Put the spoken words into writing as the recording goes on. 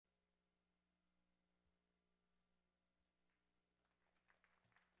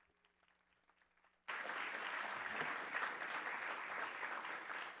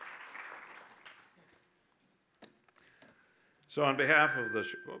So on behalf of the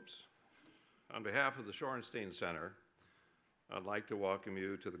Shorenstein Center, I'd like to welcome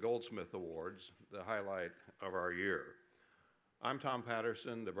you to the Goldsmith Awards, the highlight of our year. I'm Tom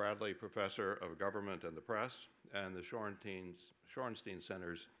Patterson, the Bradley Professor of Government and the Press, and the Shorenstein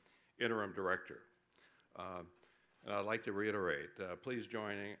Center's Interim Director. And I'd like to reiterate, please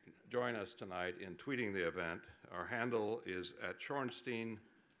join us tonight in tweeting the event. Our handle is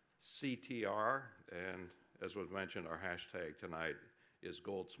 @ShorensteinCTR, and as was mentioned, our hashtag tonight is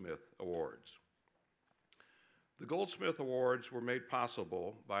Goldsmith Awards. The Goldsmith Awards were made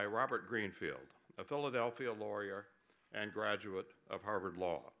possible by Robert Greenfield, a Philadelphia lawyer and graduate of Harvard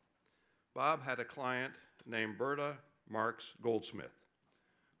Law. Bob had a client named Berta Marks Goldsmith,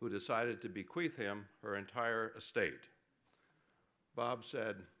 who decided to bequeath him her entire estate. Bob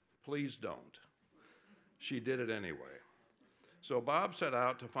said, "Please don't." She did it anyway. So Bob set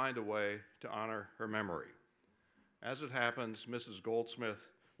out to find a way to honor her memory. As it happens, Mrs. Goldsmith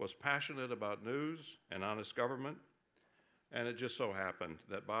was passionate about news and honest government, and it just so happened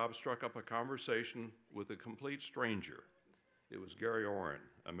that Bob struck up a conversation with a complete stranger. It was Gary Orrin,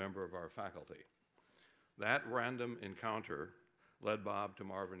 a member of our faculty. That random encounter led Bob to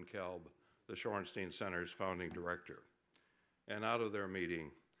Marvin Kelb, the Shorenstein Center's founding director. And out of their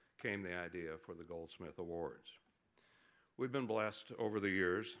meeting came the idea for the Goldsmith Awards. We've been blessed over the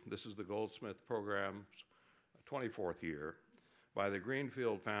years, this is the Goldsmith program's 24th year, by the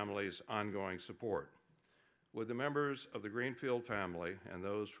Greenfield family's ongoing support. Would the members of the Greenfield family and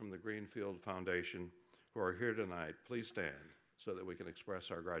those from the Greenfield Foundation who are here tonight please stand so that we can express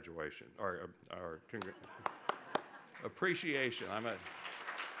our graduation, our appreciation.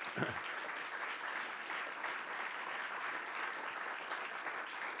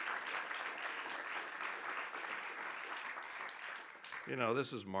 You know,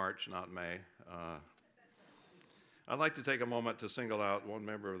 this is March, not May. I'd like to take a moment to single out one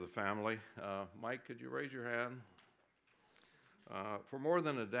member of the family. Mike, could you raise your hand? For more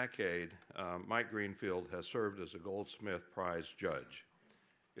than a decade, Mike Greenfield has served as a Goldsmith Prize judge.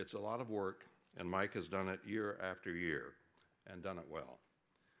 It's a lot of work, and Mike has done it year after year, and done it well.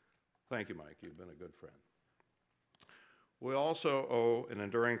 Thank you, Mike. You've been a good friend. We also owe an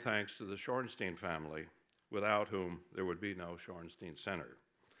enduring thanks to the Shorenstein family, without whom there would be no Shorenstein Center.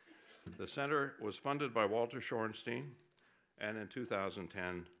 The center was funded by Walter Shorenstein, and in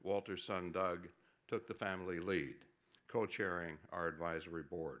 2010, Walter's son, Doug, took the family lead, co-chairing our advisory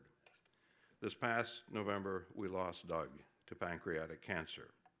board. This past November, we lost Doug to pancreatic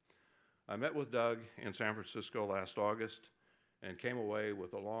cancer. I met with Doug in San Francisco last August and came away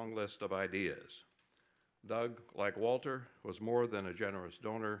with a long list of ideas. Doug, like Walter, was more than a generous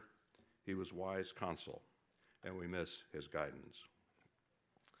donor. He was wise counsel, and we miss his guidance.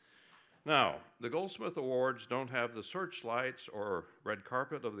 Now, the Goldsmith Awards don't have the searchlights or red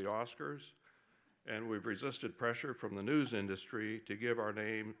carpet of the Oscars, and we've resisted pressure from the news industry to give our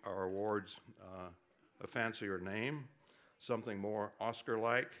awards a fancier name, something more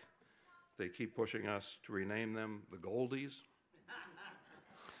Oscar-like. They keep pushing us to rename them the Goldies.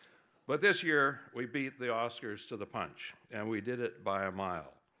 But this year, we beat the Oscars to the punch, and we did it by a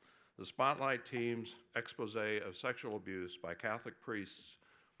mile. The Spotlight team's expose of sexual abuse by Catholic priests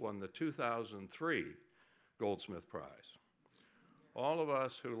won the 2003 Goldsmith Prize. All of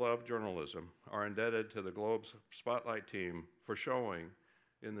us who love journalism are indebted to the Globe's Spotlight team for showing,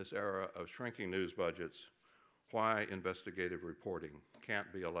 in this era of shrinking news budgets, why investigative reporting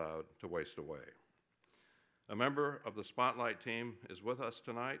can't be allowed to waste away. A member of the Spotlight team is with us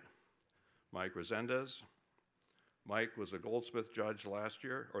tonight, Mike Resendez. Mike was a Goldsmith judge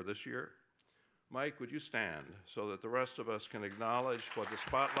this year. Mike, would you stand so that the rest of us can acknowledge what the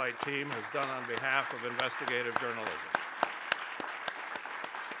Spotlight team has done on behalf of investigative journalism?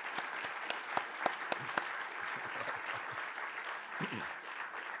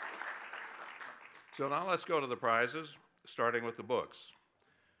 So now let's go to the prizes, starting with the books.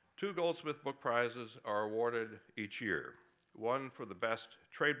 2 Goldsmith Book Prizes are awarded each year, one for the best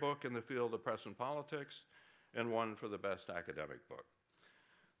trade book in the field of press and politics, and one for the best academic book.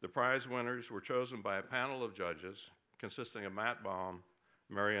 The prize winners were chosen by a panel of judges consisting of Matt Baum,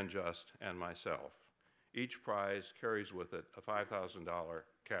 Marian Just, and myself. Each prize carries with it a $5,000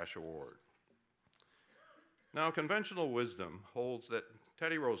 cash award. Now, conventional wisdom holds that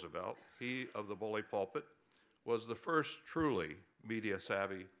Teddy Roosevelt, he of the bully pulpit, was the first truly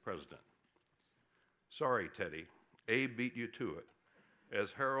media-savvy president. Sorry, Teddy, Abe beat you to it,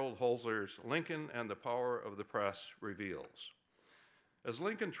 as Harold Holzer's Lincoln and the Power of the Press reveals. As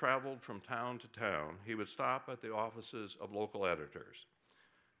Lincoln traveled from town to town, he would stop at the offices of local editors.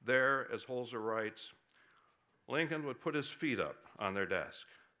 There, as Holzer writes, Lincoln would put his feet up on their desk,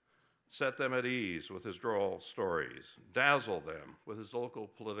 set them at ease with his droll stories, dazzle them with his local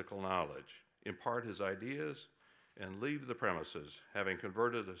political knowledge, impart his ideas, and leave the premises having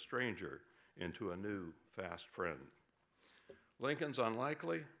converted a stranger into a new fast friend. Lincoln's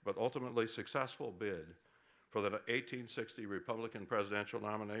unlikely but ultimately successful bid for the 1860 Republican presidential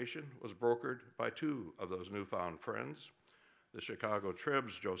nomination was brokered by two of those newfound friends, the Chicago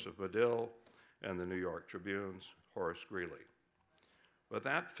Trib's Joseph Medill and the New York Tribune's Horace Greeley. But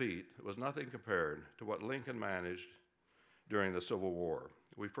that feat was nothing compared to what Lincoln managed during the Civil War.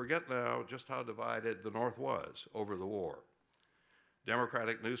 We forget now just how divided the North was over the war.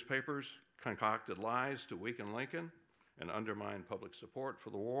 Democratic newspapers concocted lies to weaken Lincoln and undermine public support for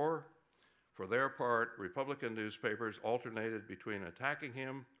the war. For their part, Republican newspapers alternated between attacking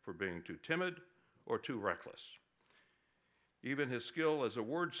him for being too timid or too reckless. Even his skill as a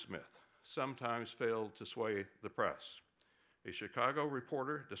wordsmith sometimes failed to sway the press. A Chicago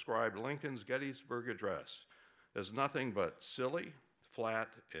reporter described Lincoln's Gettysburg Address as nothing but silly, flat,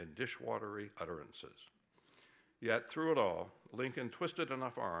 and dishwatery utterances. Yet through it all, Lincoln twisted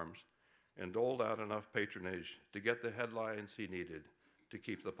enough arms and doled out enough patronage to get the headlines he needed to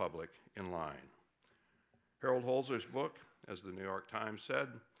keep the public in line. Harold Holzer's book, as the New York Times said,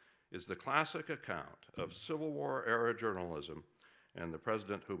 is the classic account of Civil War era journalism and the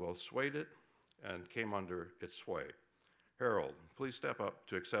president who both swayed it and came under its sway. Harold, please step up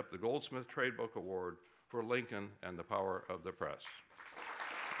to accept the Goldsmith Trade Book Award for Lincoln and the Power of the Press.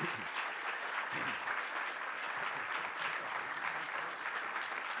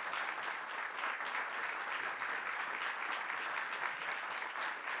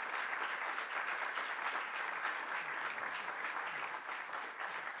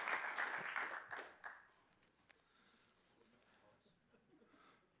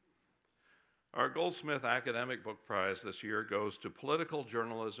 Our Goldsmith Academic Book Prize this year goes to Political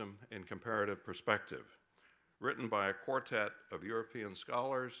Journalism in Comparative Perspective, written by a quartet of European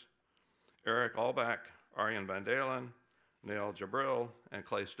scholars, Eric Albach, Arjen van Dalen, Neil Jabril, and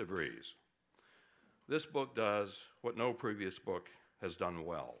Claes de Vries. This book does what no previous book has done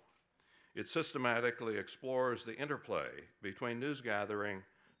well. It systematically explores the interplay between news gathering,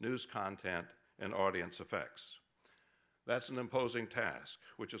 news content, and audience effects. That's an imposing task,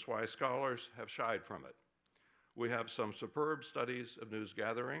 which is why scholars have shied from it. We have some superb studies of news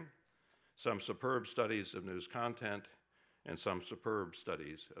gathering, some superb studies of news content, and some superb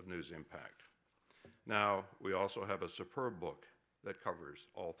studies of news impact. Now, we also have a superb book that covers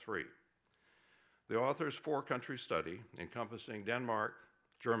all three. The author's four-country study, encompassing Denmark,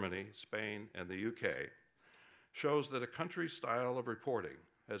 Germany, Spain, and the UK, shows that a country's style of reporting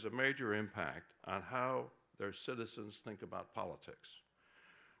has a major impact on how their citizens think about politics.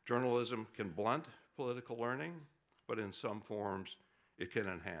 Journalism can blunt political learning, but in some forms, it can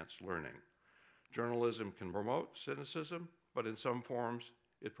enhance learning. Journalism can promote cynicism, but in some forms,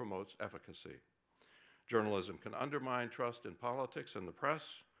 it promotes efficacy. Journalism can undermine trust in politics and the press,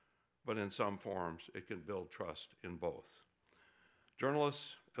 but in some forms, it can build trust in both.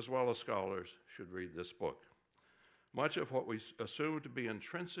 Journalists, as well as scholars, should read this book. Much of what we assume to be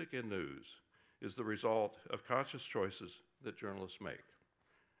intrinsic in news is the result of conscious choices that journalists make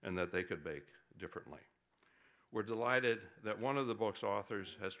and that they could make differently. We're delighted that one of the book's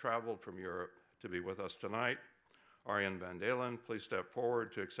authors has traveled from Europe to be with us tonight. Arjen van Dalen, please step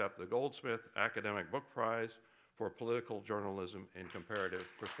forward to accept the Goldsmith Academic Book Prize for Political Journalism in Comparative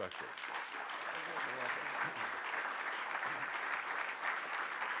Perspective.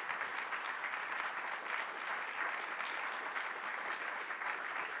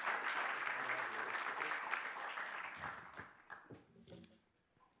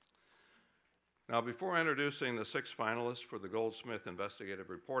 Now, before introducing the 6 finalists for the Goldsmith Investigative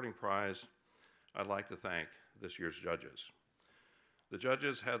Reporting Prize, I'd like to thank this year's judges. The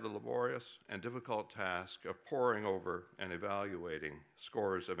judges had the laborious and difficult task of poring over and evaluating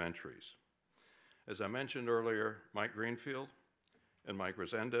scores of entries. As I mentioned earlier, Mike Greenfield and Mike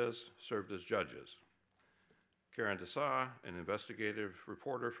Resendez served as judges. Karen Dessau, an investigative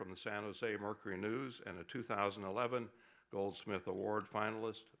reporter from the San Jose Mercury News and a 2011 Goldsmith Award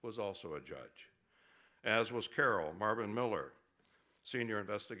finalist, was also a judge, as was Carol Marvin Miller, senior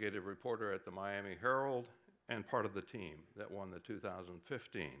investigative reporter at the Miami Herald and part of the team that won the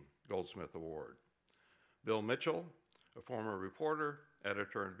 2015 Goldsmith Award. Bill Mitchell, a former reporter,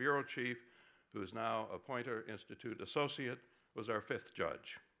 editor, and bureau chief, who is now a Poynter Institute associate, was our 5th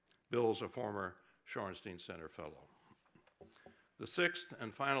judge. Bill's a former Shorenstein Center fellow. The 6th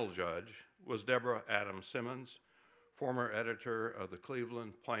and final judge was Deborah Adams Simmons, former editor of the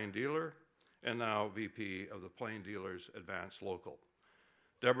Cleveland Plain Dealer and now VP of the Plain Dealers Advanced Local.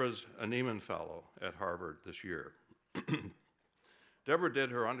 Deborah's a Neiman Fellow at Harvard this year. Deborah did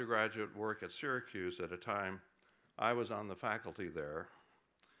her undergraduate work at Syracuse at a time I was on the faculty there.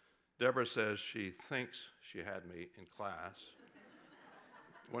 Deborah says she thinks she had me in class.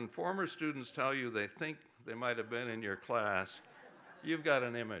 When former students tell you they think they might have been in your class, you've got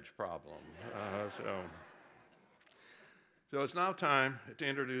an image problem. So it's now time to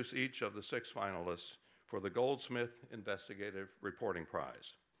introduce each of the 6 finalists for the Goldsmith Investigative Reporting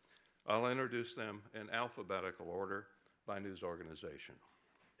Prize. I'll introduce them in alphabetical order by news organization.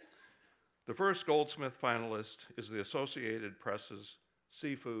 The first Goldsmith finalist is the Associated Press's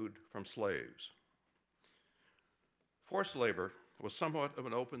Seafood from Slaves. Forced labor was somewhat of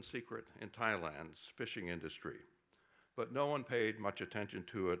an open secret in Thailand's fishing industry, but no one paid much attention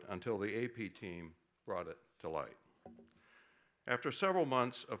to it until the AP team brought it to light. After several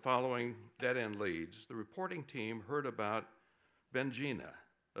months of following dead-end leads, the reporting team heard about Benjina,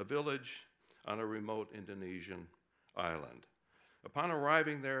 a village on a remote Indonesian island. Upon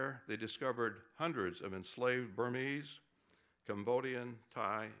arriving there, they discovered hundreds of enslaved Burmese, Cambodian,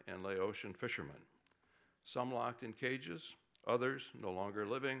 Thai, and Laotian fishermen, some locked in cages, others no longer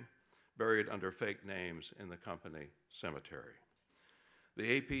living, buried under fake names in the company cemetery.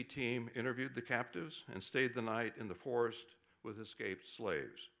 The AP team interviewed the captives and stayed the night in the forest with escaped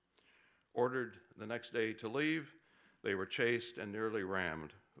slaves. Ordered the next day to leave, they were chased and nearly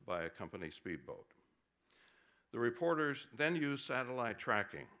rammed by a company speedboat. The reporters then used satellite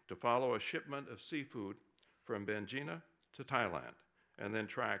tracking to follow a shipment of seafood from Benjina to Thailand and then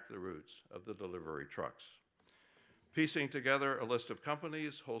track the routes of the delivery trucks. Piecing together a list of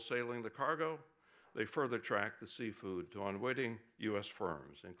companies wholesaling the cargo, they further tracked the seafood to unwitting U.S.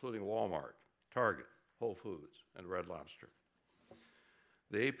 firms, including Walmart, Target, Whole Foods, and Red Lobster.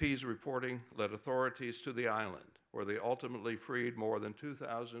 The AP's reporting led authorities to the island, where they ultimately freed more than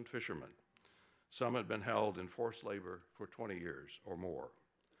 2,000 fishermen. Some had been held in forced labor for 20 years or more.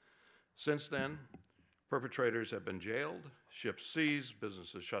 Since then, perpetrators have been jailed, ships seized,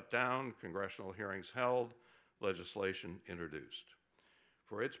 businesses shut down, congressional hearings held, legislation introduced.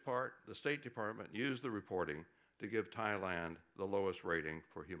 For its part, the State Department used the reporting to give Thailand the lowest rating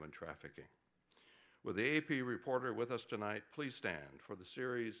for human trafficking. With the AP reporter with us tonight, please stand for the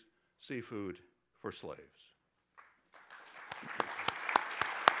series Seafood for Slaves.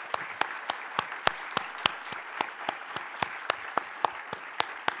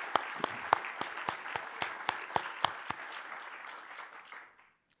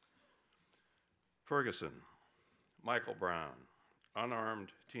 Ferguson, Michael Brown, unarmed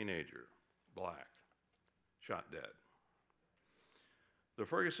teenager, black, shot dead. The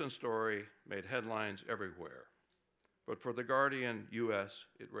Ferguson story made headlines everywhere, but for The Guardian US,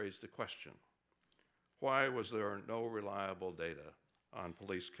 it raised a question. Why was there no reliable data on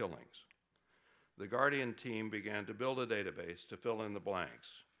police killings? The Guardian team began to build a database to fill in the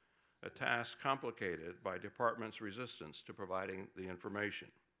blanks, a task complicated by department's resistance to providing the information.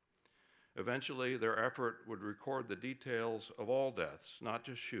 Eventually, their effort would record the details of all deaths, not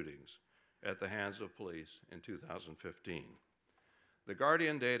just shootings, at the hands of police in 2015. The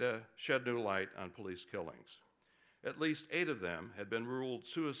Guardian data shed new light on police killings. At least 8 of them had been ruled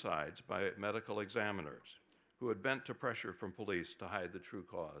suicides by medical examiners who had bent to pressure from police to hide the true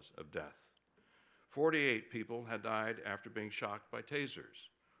cause of death. 48 people had died after being shocked by tasers,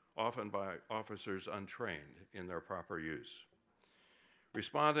 often by officers untrained in their proper use.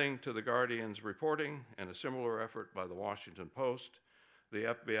 Responding to the Guardian's reporting and a similar effort by the Washington Post, the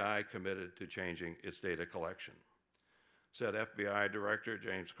FBI committed to changing its data collection. Said FBI Director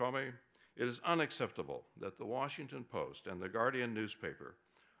James Comey, "It is unacceptable that the Washington Post and the Guardian newspaper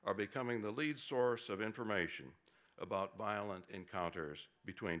are becoming the lead source of information about violent encounters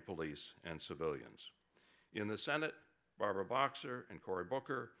between police and civilians." In the Senate, Barbara Boxer and Cory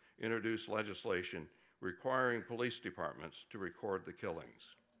Booker introduced legislation requiring police departments to record the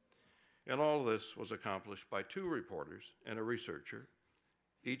killings. And all of this was accomplished by 2 reporters and a researcher,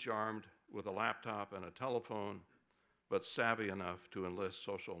 each armed with a laptop and a telephone, but savvy enough to enlist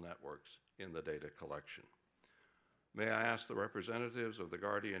social networks in the data collection. May I ask the representatives of the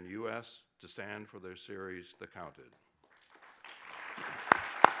Guardian US to stand for their series, The Counted.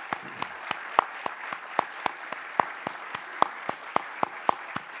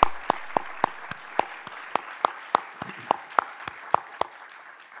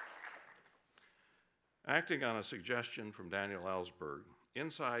 Acting on a suggestion from Daniel Ellsberg,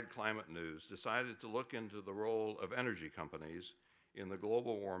 Inside Climate News decided to look into the role of energy companies in the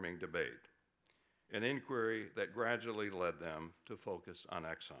global warming debate, an inquiry that gradually led them to focus on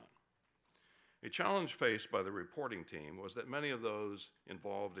Exxon. A challenge faced by the reporting team was that many of those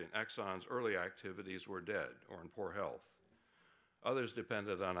involved in Exxon's early activities were dead or in poor health. Others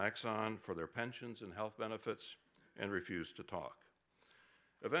depended on Exxon for their pensions and health benefits and refused to talk.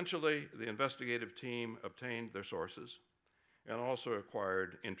 Eventually, the investigative team obtained their sources and also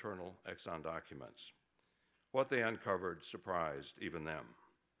acquired internal Exxon documents. What they uncovered surprised even them.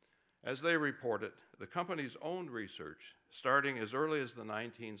 As they reported, the company's own research, starting as early as the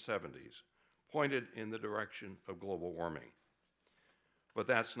 1970s, pointed in the direction of global warming. But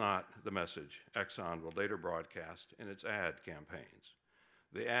that's not the message Exxon will later broadcast in its ad campaigns.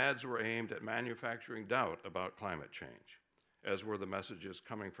 The ads were aimed at manufacturing doubt about climate change, as were the messages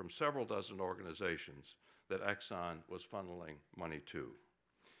coming from several dozen organizations that Exxon was funneling money to.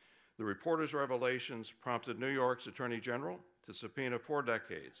 The reporters' revelations prompted New York's Attorney General to subpoena 4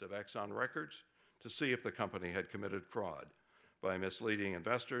 decades of Exxon records to see if the company had committed fraud by misleading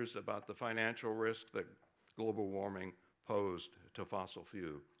investors about the financial risk that global warming posed to fossil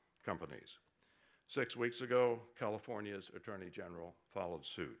fuel companies. 6 weeks ago, California's Attorney General followed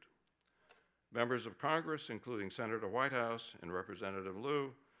suit. Members of Congress, including Senator Whitehouse and Representative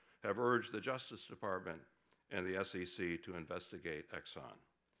Liu, have urged the Justice Department and the SEC to investigate Exxon.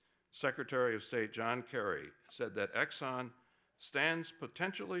 Secretary of State John Kerry said that Exxon stands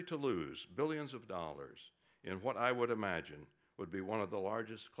potentially to lose billions of dollars in what I would imagine would be one of the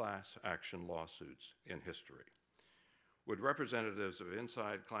largest class action lawsuits in history. Would representatives of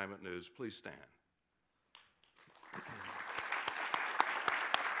Inside Climate News please stand?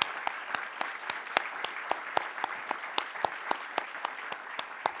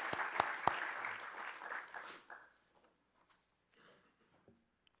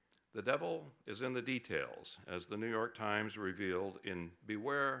 The devil is in the details, as the New York Times revealed in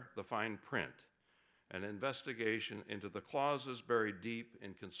Beware the Fine Print, an investigation into the clauses buried deep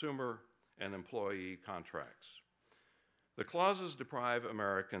in consumer and employee contracts. The clauses deprive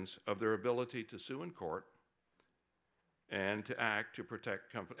Americans of their ability to sue in court and to act to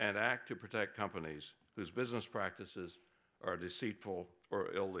protect companies whose business practices are deceitful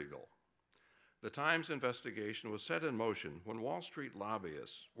or illegal. The Times investigation was set in motion when Wall Street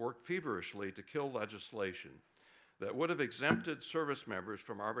lobbyists worked feverishly to kill legislation that would have exempted service members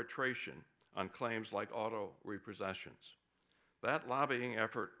from arbitration on claims like auto repossessions. That lobbying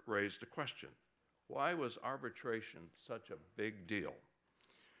effort raised a question. Why was arbitration such a big deal?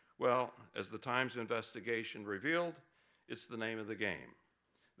 Well, as the Times investigation revealed, it's the name of the game.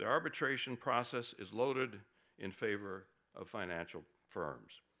 The arbitration process is loaded in favor of financial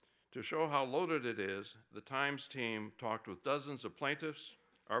firms. To show how loaded it is, the Times team talked with dozens of plaintiffs,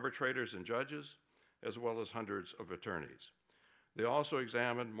 arbitrators, and judges, as well as hundreds of attorneys. They also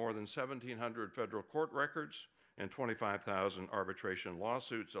examined more than 1,700 federal court records and 25,000 arbitration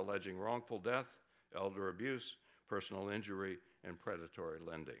lawsuits alleging wrongful death, elder abuse, personal injury, and predatory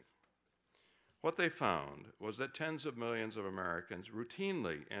lending. What they found was that tens of millions of Americans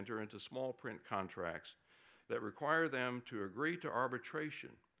routinely enter into small print contracts that require them to agree to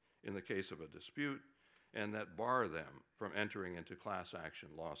arbitration in the case of a dispute, and that bar them from entering into class action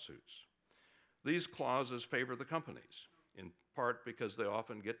lawsuits. These clauses favor the companies, in part because they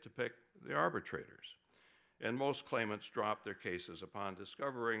often get to pick the arbitrators, and most claimants drop their cases upon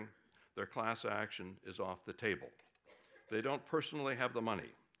discovering their class action is off the table. They don't personally have the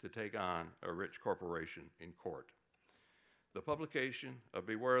money to take on a rich corporation in court. The publication of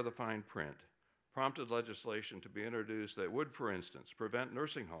Beware the Fine Print prompted legislation to be introduced that would, for instance, prevent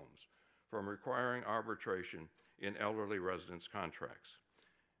nursing homes from requiring arbitration in elderly residents' contracts.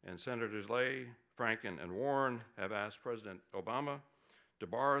 And Senators Lay, Franken, and Warren have asked President Obama to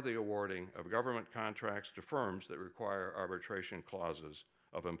bar the awarding of government contracts to firms that require arbitration clauses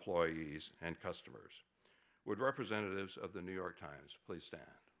of employees and customers. Would representatives of the New York Times please stand?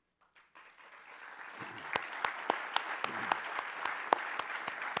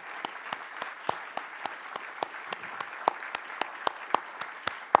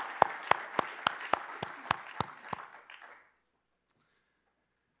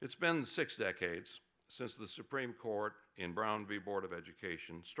 It's been 6 decades since the Supreme Court in Brown v. Board of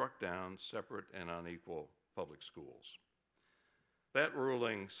Education struck down separate and unequal public schools. That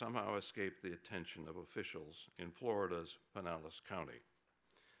ruling somehow escaped the attention of officials in Florida's Pinellas County.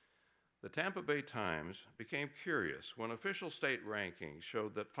 The Tampa Bay Times became curious when official state rankings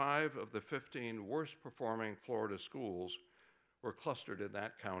showed that 5 of the 15 worst performing Florida schools were clustered in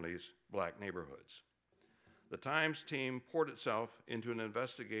that county's black neighborhoods. The Times team poured itself into an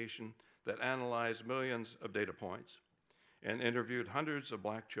investigation that analyzed millions of data points and interviewed hundreds of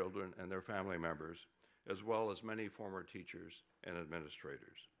black children and their family members, as well as many former teachers and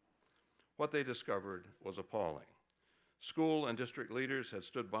administrators. What they discovered was appalling. School and district leaders had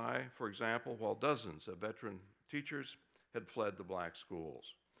stood by, for example, while dozens of veteran teachers had fled the black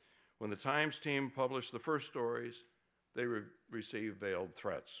schools. When the Times team published the first stories, they received veiled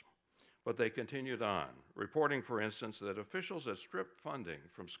threats. But they continued on, reporting, for instance, that officials had stripped funding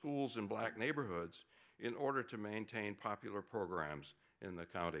from schools in black neighborhoods in order to maintain popular programs in the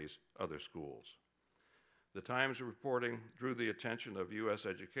county's other schools. The Times reporting drew the attention of U.S.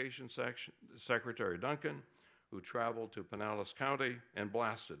 Education Secretary Duncan, who traveled to Pinellas County and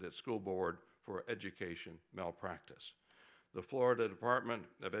blasted its school board for education malpractice. The Florida Department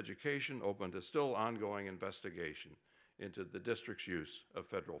of Education opened a still ongoing investigation into the district's use of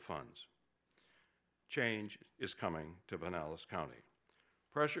federal funds. Change is coming to Pinellas County.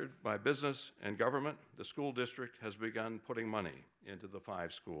 Pressured by business and government, the school district has begun putting money into the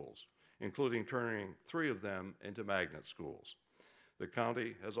 5 schools, including turning 3 of them into magnet schools. The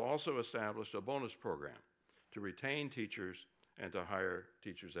county has also established a bonus program to retain teachers and to hire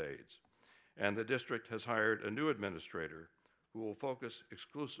teachers' aides. And the district has hired a new administrator who will focus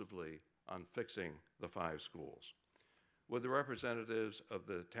exclusively on fixing the 5 schools. Would the representatives of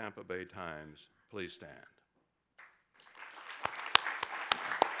the Tampa Bay Times please stand?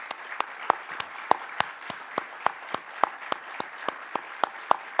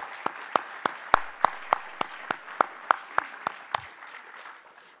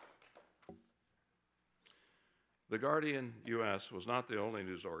 The Guardian U.S. was not the only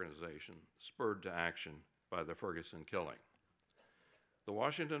news organization spurred to action by the Ferguson killing. The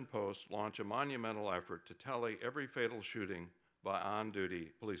Washington Post launched a monumental effort to tally every fatal shooting by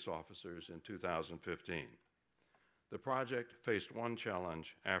on-duty police officers in 2015. The project faced one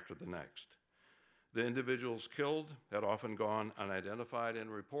challenge after the next. The individuals killed had often gone unidentified in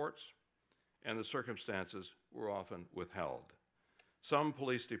reports, and the circumstances were often withheld. Some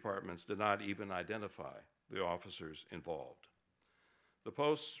police departments did not even identify the officers involved. The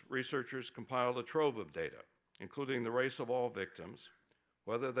Post's researchers compiled a trove of data, including the race of all victims,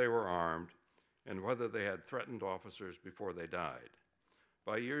 whether they were armed, and whether they had threatened officers before they died.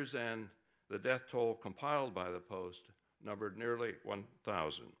 By year's end, the death toll compiled by the Post numbered nearly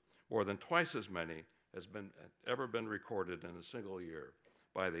 1,000, more than twice as many as ever been recorded in a single year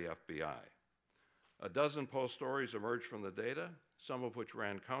by the FBI. A dozen Post stories emerged from the data, some of which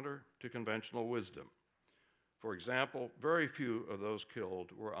ran counter to conventional wisdom. For example, very few of those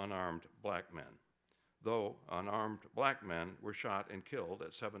killed were unarmed black men, though unarmed black men were shot and killed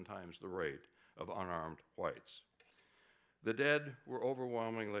at 7 times the rate of unarmed whites. The dead were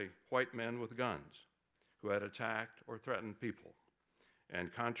overwhelmingly white men with guns who had attacked or threatened people.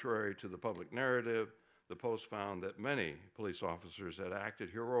 And contrary to the public narrative, the Post found that many police officers had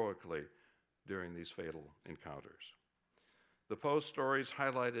acted heroically during these fatal encounters. The Post stories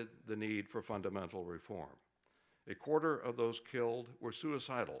highlighted the need for fundamental reform. A quarter of those killed were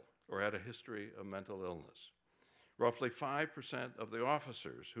suicidal or had a history of mental illness. Roughly 5% of the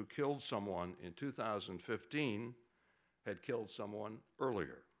officers who killed someone in 2015 had killed someone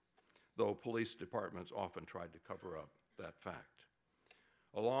earlier, though police departments often tried to cover up that fact.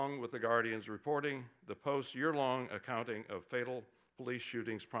 Along with the Guardian's reporting, the Post's year-long accounting of fatal police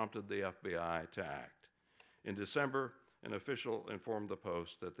shootings prompted the FBI to act. In December, an official informed the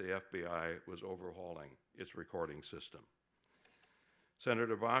Post that the FBI was overhauling its recording system.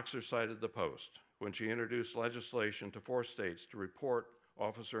 Senator Boxer cited the Post when she introduced legislation to force states to report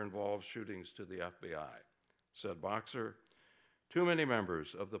officer-involved shootings to the FBI. Said Boxer, "Too many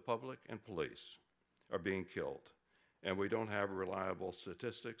members of the public and police are being killed, and we don't have reliable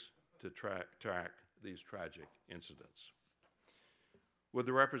statistics to track these tragic incidents." Would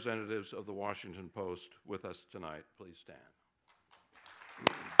the representatives of the Washington Post with us tonight please stand?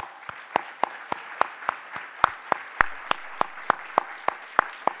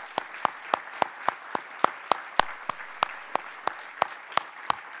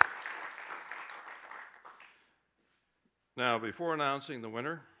 Now, before announcing the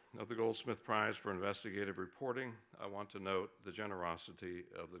winner of the Goldsmith Prize for Investigative Reporting, I want to note the generosity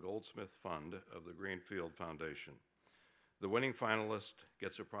of the Goldsmith Fund of the Greenfield Foundation. The winning finalist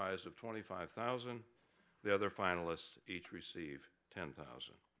gets a prize of $25,000. The other finalists each receive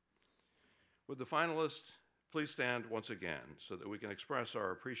 $10,000. Would the finalists please stand once again so that we can express our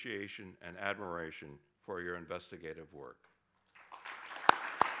appreciation and admiration for your investigative work.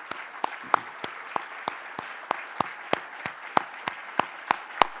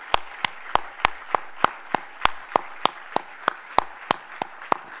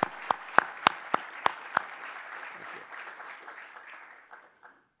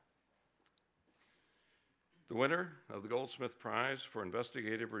 The winner of the Goldsmith Prize for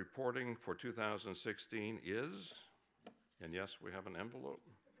Investigative Reporting for 2016 is, and yes, we have an envelope.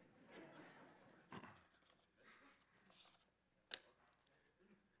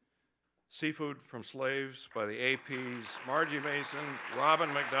 Seafood from Slaves by the APs, Margie Mason, Robin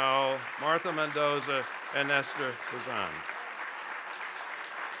McDowell, Martha Mendoza, and Esther Kazan.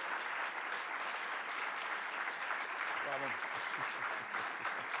 Robin.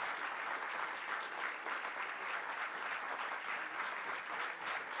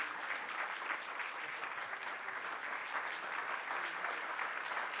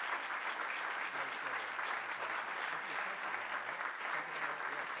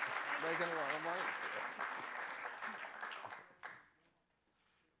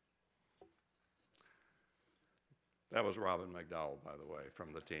 That was Robin McDowell, by the way,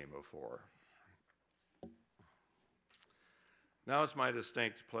 from the team of four. Now it's my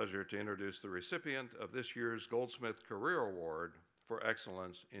distinct pleasure to introduce the recipient of this year's Goldsmith Career Award for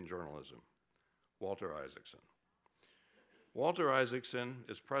Excellence in Journalism, Walter Isaacson. Walter Isaacson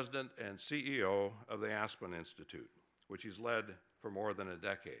is president and CEO of the Aspen Institute, which he's led for more than a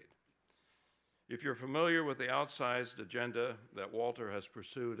decade. If you're familiar with the outsized agenda that Walter has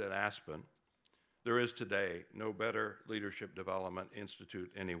pursued at Aspen, there is today no better leadership development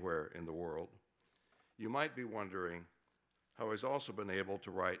institute anywhere in the world. You might be wondering how he's also been able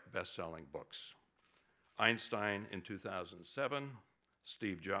to write best-selling books. Einstein in 2007,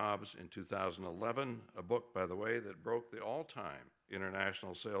 Steve Jobs in 2011, a book, by the way, that broke the all-time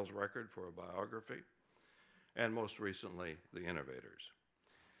international sales record for a biography, and most recently, The Innovators.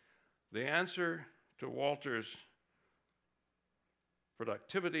 The answer to Walter's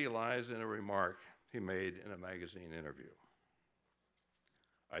productivity lies in a remark he made in a magazine interview.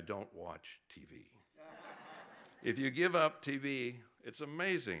 I don't watch TV. If you give up TV, it's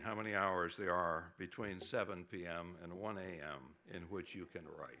amazing how many hours there are between 7 p.m. and 1 a.m. in which you can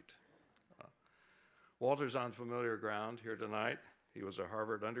write. Walter's on familiar ground here tonight. He was a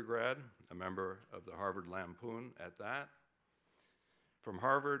Harvard undergrad, a member of the Harvard Lampoon at that. From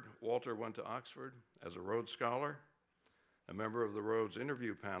Harvard, Walter went to Oxford as a Rhodes Scholar. A member of the Rhodes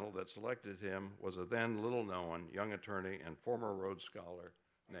interview panel that selected him was a then little-known young attorney and former Rhodes Scholar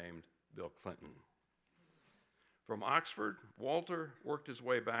named Bill Clinton. From Oxford, Walter worked his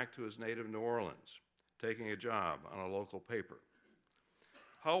way back to his native New Orleans, taking a job on a local paper.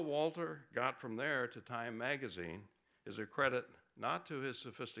 How Walter got from there to Time magazine is a credit not to his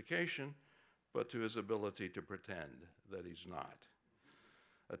sophistication, but to his ability to pretend that he's not.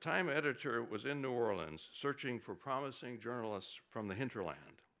 A Time editor was in New Orleans searching for promising journalists from the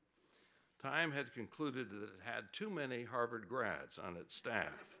hinterland. Time had concluded that it had too many Harvard grads on its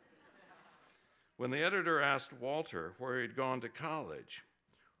staff. When the editor asked Walter where he'd gone to college,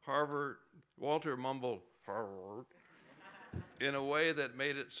 Walter mumbled, "Harvard," in a way that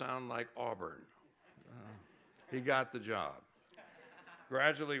made it sound like Auburn. He got the job.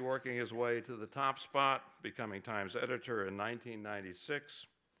 Gradually working his way to the top spot, becoming Time's editor in 1996.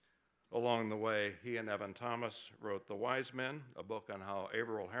 Along the way, he and Evan Thomas wrote The Wise Men, a book on how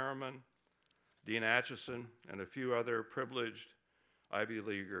Averell Harriman, Dean Acheson, and a few other privileged Ivy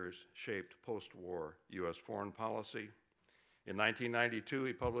Leaguers shaped post-war U.S. foreign policy. In 1992,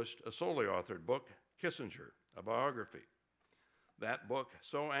 he published a solely authored book, Kissinger, a biography. That book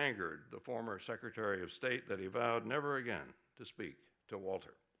so angered the former Secretary of State that he vowed never again to speak to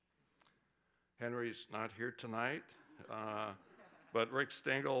Walter. Henry's not here tonight. But Rick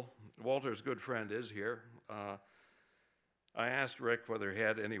Stengel, Walter's good friend, is here. I asked Rick whether he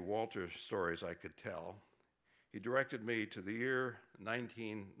had any Walter stories I could tell. He directed me to the year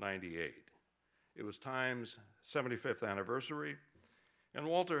 1998. It was Time's 75th anniversary, and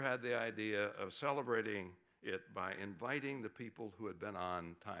Walter had the idea of celebrating it by inviting the people who had been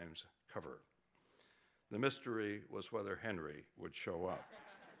on Time's cover. The mystery was whether Henry would show up.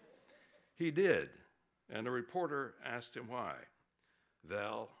 He did, and a reporter asked him why.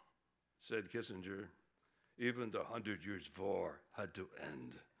 "Well," said Kissinger, "even the 100 Years' War had to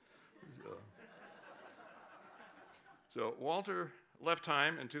end." So Walter left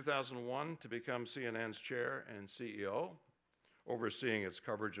Time in 2001 to become CNN's chair and CEO, overseeing its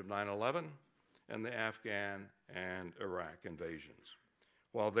coverage of 9/11 and the Afghan and Iraq invasions.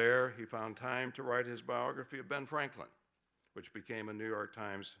 While there, he found time to write his biography of Ben Franklin, which became a New York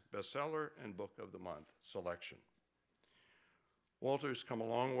Times bestseller and Book of the Month selection. Walter's come a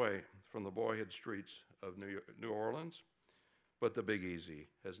long way from the boyhood streets of New Orleans, but the Big Easy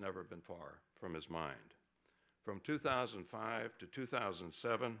has never been far from his mind. From 2005 to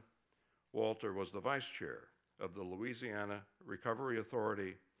 2007, Walter was the vice chair of the Louisiana Recovery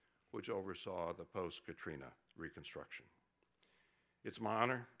Authority, which oversaw the post-Katrina reconstruction. It's my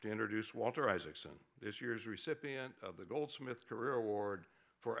honor to introduce Walter Isaacson, this year's recipient of the Goldsmith Career Award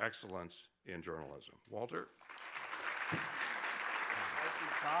for Excellence in Journalism. Walter? Thank you,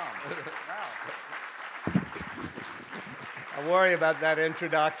 Tom. Wow. I worry about that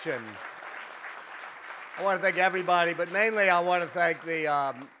introduction. I want to thank everybody, but mainly I want to thank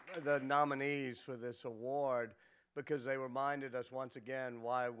the nominees for this award, because they reminded us once again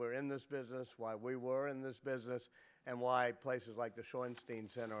why we're in this business, why we were in this business, and why places like the Shorenstein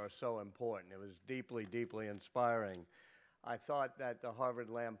Center are so important. It was deeply, deeply inspiring. I thought that the Harvard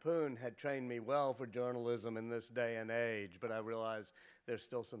Lampoon had trained me well for journalism in this day and age, but I realized there's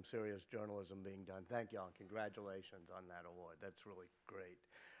still some serious journalism being done. Thank you all, and congratulations on that award. That's really great.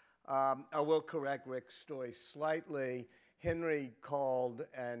 I will correct Rick's story slightly. Henry called,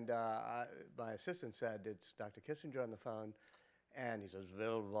 and my assistant said, it's Dr. Kissinger on the phone, and he says,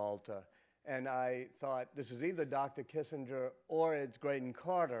 Will Walter. And I thought, this is either Dr. Kissinger or it's Graydon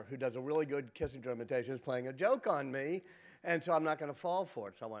Carter, who does a really good Kissinger imitation, is playing a joke on me, and so I'm not going to fall for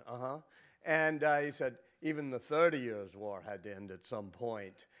it. So I went, And he said, even the 30 Years' War had to end at some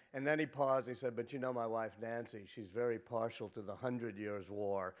point. And then he paused, and he said, but you know my wife, Nancy, she's very partial to the 100 Years'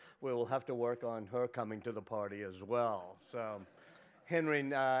 War. We will have to work on her coming to the party as well. So Henry,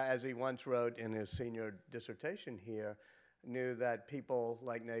 as he once wrote in his senior dissertation here, knew that people,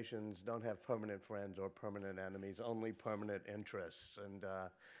 like nations, don't have permanent friends or permanent enemies, only permanent interests. And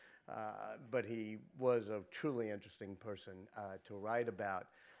but he was a truly interesting person to write about.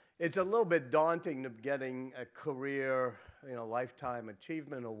 It's a little bit daunting of getting a career, lifetime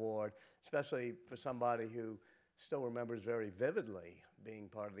achievement award, especially for somebody who still remembers very vividly being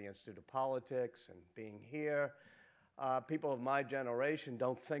part of the Institute of Politics and being here. People of my generation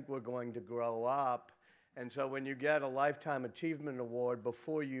don't think we're going to grow up. And so when you get a Lifetime Achievement Award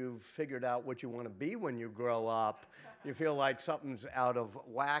before you've figured out what you want to be when you grow up, you feel like something's out of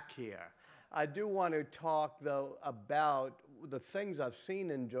whack here. I do want to talk, though, about the things I've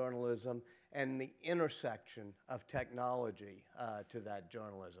seen in journalism and the intersection of technology to that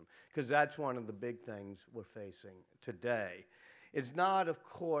journalism, because that's one of the big things we're facing today. It's not, of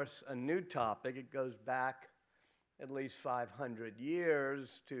course, a new topic. It goes back at least 500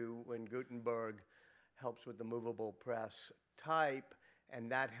 years to when Gutenberg helps with the movable press type,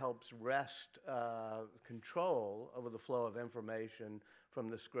 and that helps wrest control over the flow of information from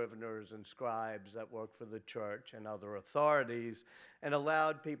the scriveners and scribes that work for the church and other authorities, and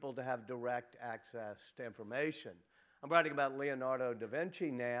allowed people to have direct access to information. I'm writing about Leonardo da Vinci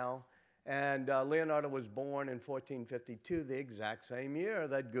now, and Leonardo was born in 1452, the exact same year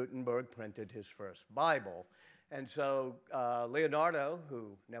that Gutenberg printed his first Bible. And so Leonardo,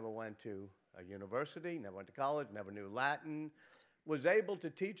 who never went to a university, never went to college, never knew Latin, was able to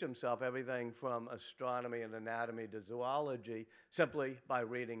teach himself everything from astronomy and anatomy to zoology simply by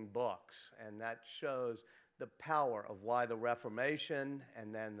reading books. And that shows the power of why the Reformation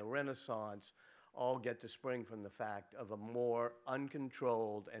and then the Renaissance all get to spring from the fact of a more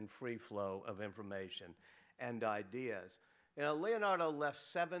uncontrolled and free flow of information and ideas. Leonardo left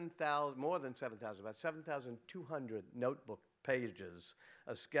more than 7,000, about 7,200 notebook pages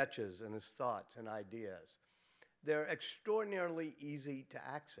of sketches and his thoughts and ideas. They're extraordinarily easy to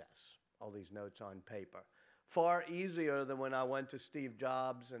access, all these notes on paper. Far easier than when I went to Steve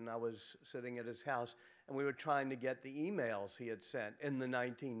Jobs and I was sitting at his house and we were trying to get the emails he had sent in the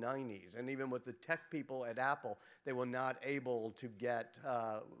 1990s. And even with the tech people at Apple, they were not able to get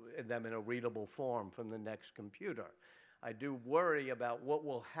them in a readable form from the next computer. I do worry about what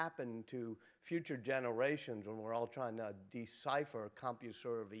will happen to future generations when we're all trying to decipher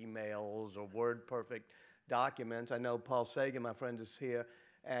CompuServe emails or WordPerfect documents. I know Paul Sagan, my friend, is here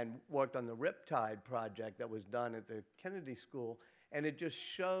and worked on the Riptide project that was done at the Kennedy School, and it just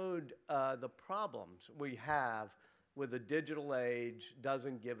showed the problems we have with the digital age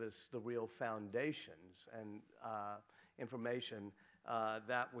doesn't give us the real foundations and information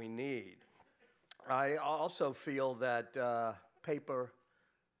that we need. I also feel that paper,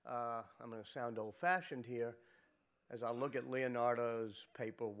 I'm going to sound old-fashioned here, as I look at Leonardo's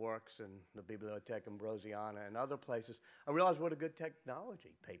paper works in the Bibliotheca Ambrosiana and other places, I realize what a good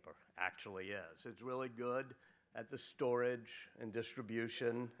technology paper actually is. It's really good at the storage and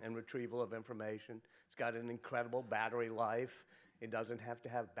distribution and retrieval of information. It's got an incredible battery life. It doesn't have to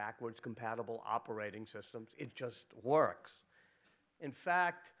have backwards compatible operating systems. It just works. In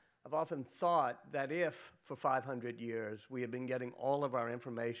fact, I've often thought that if, for 500 years, we had been getting all of our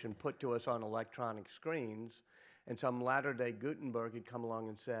information put to us on electronic screens, And some latter-day Gutenberg had come along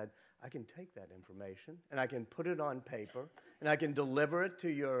and said, I can take that information and I can put it on paper and I can deliver it to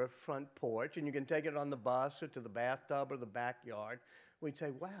your front porch and you can take it on the bus or to the bathtub or the backyard. We'd say,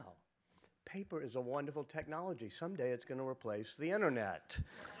 wow, paper is a wonderful technology. Someday it's going to replace the internet.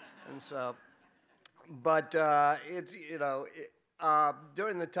 And so, but during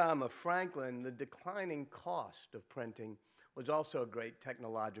the time of Franklin, the declining cost of printing was also a great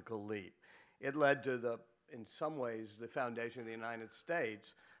technological leap. It led to in some ways, the foundation of the United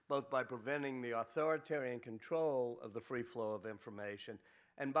States, both by preventing the authoritarian control of the free flow of information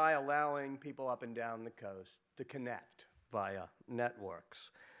and by allowing people up and down the coast to connect via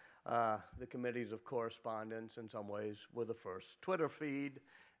networks. The committees of correspondence, in some ways, were the first Twitter feed,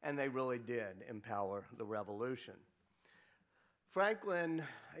 and they really did empower the revolution. Franklin,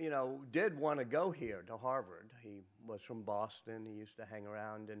 did want to go here to Harvard. He was from Boston. He used to hang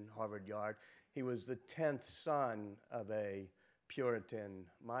around in Harvard Yard. He was the 10th son of a Puritan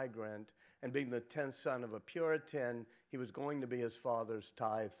migrant, and being the 10th son of a Puritan, he was going to be his father's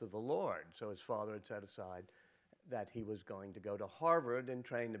tithe to the Lord. So his father had set aside that he was going to go to Harvard and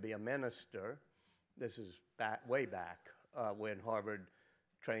train to be a minister. This is way back when Harvard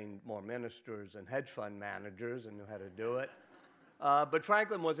trained more ministers and hedge fund managers and knew how to do it. But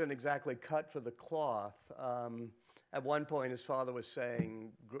Franklin wasn't exactly cut for the cloth. At one point, his father was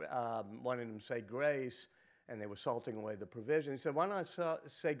wanted him to say grace, and they were salting away the provisions. He said, why not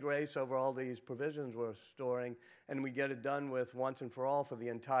say grace over all these provisions we're storing, and we get it done with once and for all for the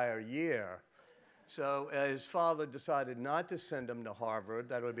entire year? So his father decided not to send him to Harvard.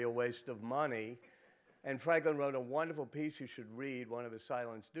 That would be a waste of money. And Franklin wrote a wonderful piece you should read, one of his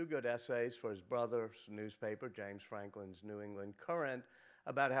silence do-good essays for his brother's newspaper, James Franklin's New England Courant,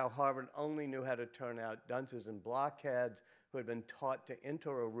 about how Harvard only knew how to turn out dunces and blockheads who had been taught to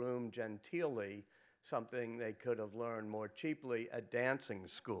enter a room genteelly, something they could have learned more cheaply at dancing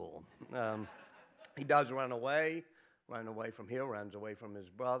school. He does run away from here, runs away from his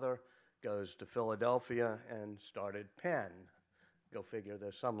brother, goes to Philadelphia and started Penn. Go figure,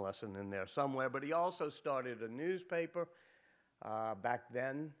 there's some lesson in there somewhere. But he also started a newspaper. Back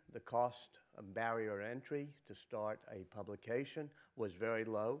then, the cost of barrier entry to start a publication was very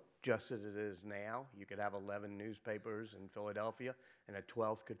low, just as it is now. You could have 11 newspapers in Philadelphia, and a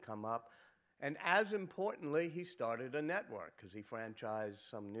 12th could come up. And as importantly, he started a network, because he franchised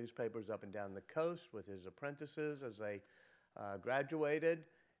some newspapers up and down the coast with his apprentices as they graduated.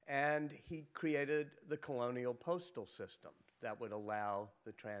 And he created the colonial postal system that would allow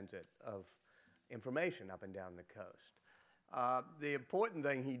the transit of information up and down the coast. The important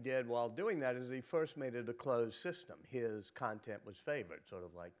thing he did while doing that is he first made it a closed system. His content was favored, sort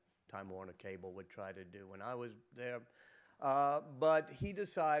of like Time Warner Cable would try to do when I was there. But he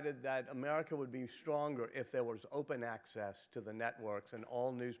decided that America would be stronger if there was open access to the networks, and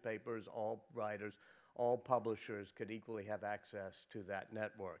all newspapers, all writers, all publishers could equally have access to that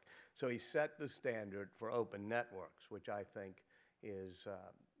network. So he set the standard for open networks, which I think has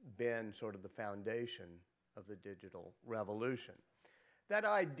been sort of the foundation of the digital revolution. That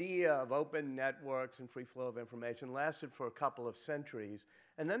idea of open networks and free flow of information lasted for a couple of centuries,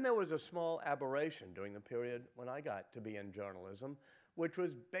 and then there was a small aberration during the period when I got to be in journalism, which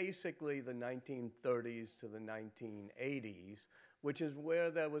was basically the 1930s to the 1980s, which is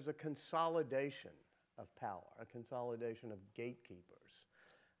where there was a consolidation of power, a consolidation of gatekeepers.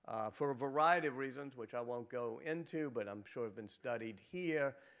 For a variety of reasons, which I won't go into, but I'm sure have been studied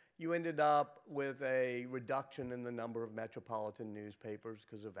here, you ended up with a reduction in the number of metropolitan newspapers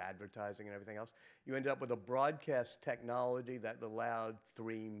because of advertising and everything else. You ended up with a broadcast technology that allowed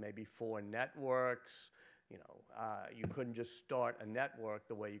 3, maybe 4 networks. You couldn't just start a network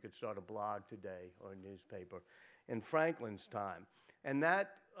the way you could start a blog today or a newspaper in Franklin's time. And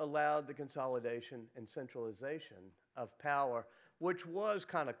that allowed the consolidation and centralization of power, which was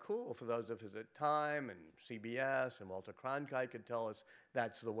kind of cool for those of us at Time and CBS, and Walter Cronkite could tell us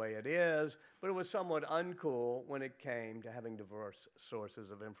that's the way it is, but it was somewhat uncool when it came to having diverse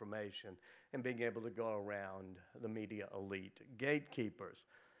sources of information and being able to go around the media elite gatekeepers.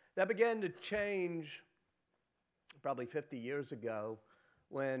 That began to change probably 50 years ago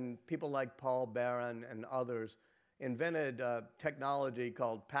when people like Paul Barron and others invented a technology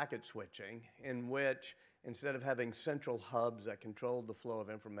called packet switching, in which instead of having central hubs that controlled the flow of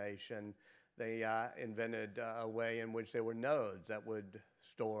information, they invented a way in which there were nodes that would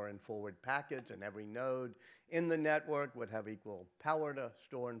store and forward packets, and every node in the network would have equal power to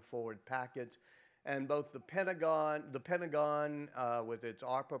store and forward packets. And both the Pentagon with its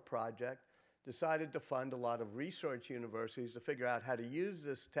ARPA project, decided to fund a lot of research universities to figure out how to use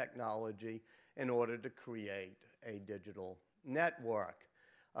this technology in order to create a digital network.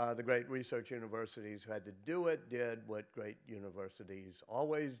 The great research universities who had to do it did what great universities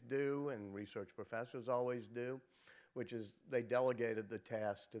always do and research professors always do, which is they delegated the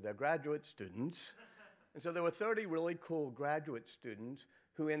task to their graduate students. And so there were 30 really cool graduate students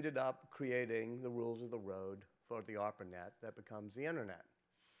who ended up creating the rules of the road for the ARPANET that becomes the internet.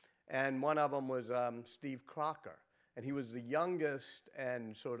 And one of them was Steve Crocker. And he was the youngest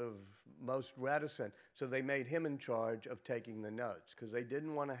and sort of most reticent, so they made him in charge of taking the notes because they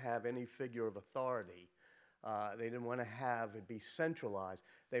didn't want to have any figure of authority. They didn't want to have it be centralized.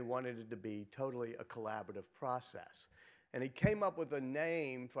 They wanted it to be totally a collaborative process. And he came up with a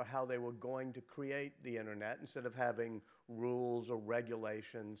name for how they were going to create the internet. Instead of having rules or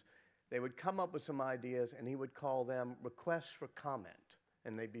regulations, they would come up with some ideas, and he would call them requests for comment.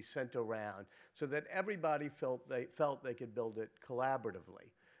 And they'd be sent around so that everybody felt they could build it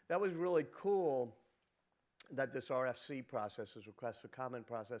collaboratively. That was really cool that this RFC process, this request for comment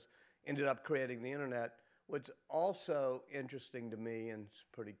process, ended up creating the internet. What's also interesting to me, and it's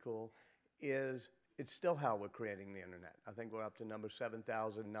pretty cool, is it's still how we're creating the internet. I think we're up to number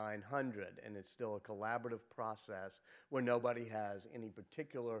 7,900, and it's still a collaborative process where nobody has any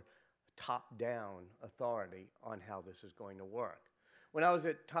particular top-down authority on how this is going to work. When I was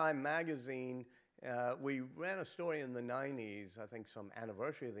at Time magazine, we ran a story in the 90s, I think some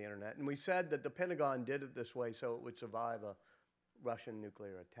anniversary of the internet, and we said that the Pentagon did it this way so it would survive a Russian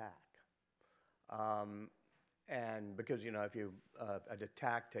nuclear attack. And because, you know, if an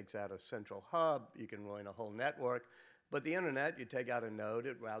attack takes out a central hub, you can ruin a whole network. But the internet, you take out a node,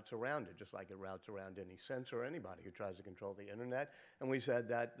 it routes around it, just like it routes around any sensor or anybody who tries to control the internet. And we said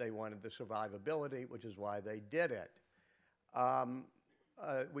that they wanted the survivability, which is why they did it.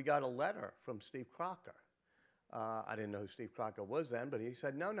 We got a letter from Steve Crocker. I didn't know who Steve Crocker was then, but he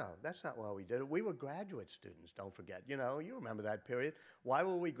said, no, that's not why we did it. We were graduate students, don't forget. You know, you remember that period. Why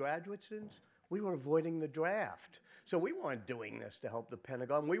were we graduate students? We were avoiding the draft. So we weren't doing this to help the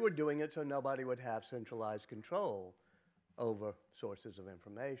Pentagon. We were doing it so nobody would have centralized control over sources of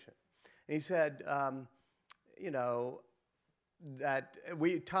information. And he said, you know, that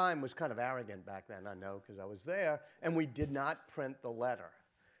Time was kind of arrogant back then, I know, because I was there, and we did not print the letter.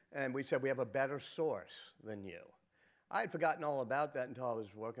 And we said, we have a better source than you. I had forgotten all about that until I was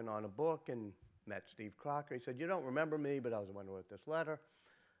working on a book and met Steve Crocker. He said, you don't remember me, but I was the one who wrote this letter.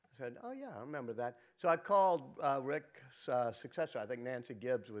 I said, oh, yeah, I remember that. So I called Rick's successor, I think Nancy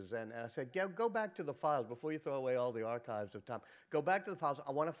Gibbs was then, and I said, go back to the files before you throw away all the archives of Time. Go back to the files.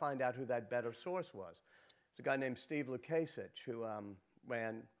 I want to find out who that better source was. It's a guy named Steve Lukasich who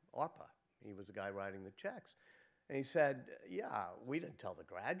ran ARPA. He was the guy writing the checks. And he said, yeah, we didn't tell the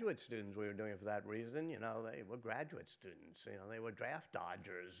graduate students we were doing it for that reason. You know, they were graduate students. You know, they were draft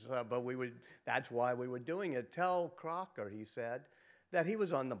dodgers. But that's why we were doing it. Tell Crocker, he said, that he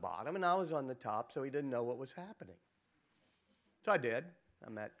was on the bottom and I was on the top, so he didn't know what was happening. So I did. I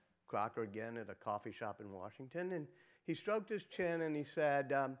met Crocker again at a coffee shop in Washington, and he stroked his chin and he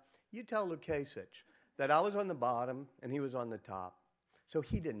said, you tell Lukasich that I was on the bottom and he was on the top, so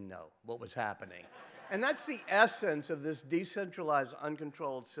he didn't know what was happening. And that's the essence of this decentralized,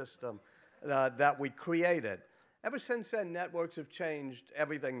 uncontrolled system that we created. Ever since then, networks have changed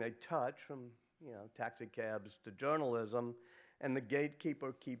everything they touch, from taxi cabs to journalism, and the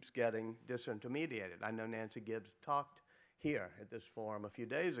gatekeeper keeps getting disintermediated. I know Nancy Gibbs talked here at this forum a few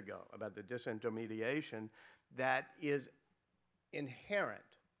days ago about the disintermediation that is inherent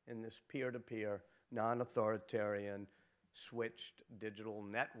in this peer-to-peer, non-authoritarian, switched digital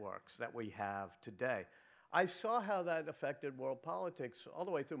networks that we have today. I saw how that affected world politics all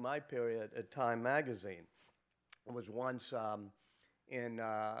the way through my period at Time magazine. I was once in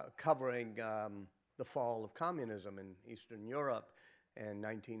covering the fall of communism in Eastern Europe in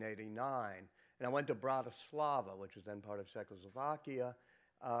 1989. And I went to Bratislava, which was then part of Czechoslovakia,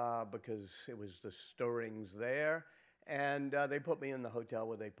 because it was the stirrings there. And they put me in the hotel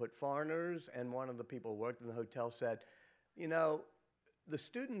where they put foreigners, and one of the people who worked in the hotel said, you know, the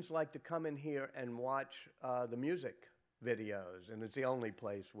students like to come in here and watch the music videos, and it's the only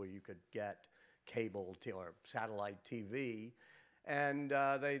place where you could get cable or satellite TV. And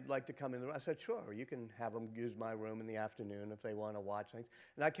they'd like to come in the room. I said, sure, you can have them use my room in the afternoon if they want to watch things.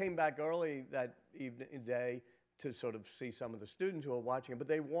 And I came back early that day to sort of see some of the students who were watching it, but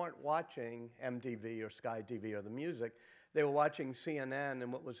they weren't watching MTV or Sky TV or the music. They were watching CNN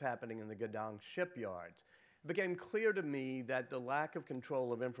and what was happening in the Gdańsk shipyards. It became clear to me that the lack of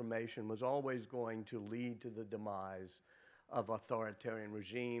control of information was always going to lead to the demise of authoritarian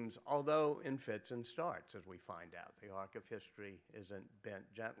regimes, although in fits and starts, as we find out. The arc of history isn't bent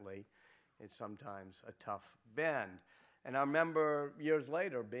gently it's sometimes a tough bend. And I remember years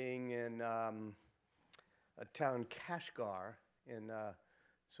later being in a town, Kashgar, in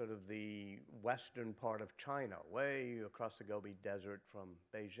sort of the western part of China, way across the Gobi Desert from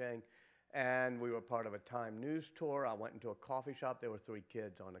Beijing. And we were part of a Time News tour. I went into a coffee shop. There were 3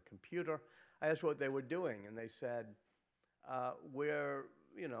 kids on a computer. I asked what they were doing, and they said,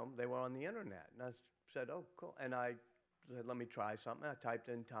 they were on the internet. And I said, oh, cool. And I said, let me try something. I typed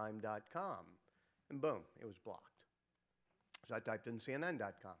in time.com, and boom, it was blocked. So I typed in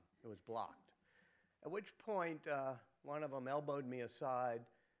CNN.com. It was blocked. At which point, one of them elbowed me aside,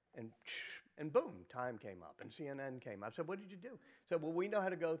 and boom, Time came up, and CNN came up. I said, what did you do? He said, well, we know how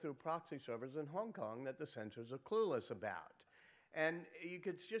to go through proxy servers in Hong Kong that the censors are clueless about. And you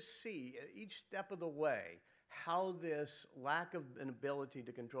could just see at each step of the way how this lack of an ability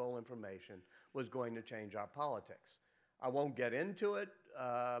to control information was going to change our politics. I won't get into it,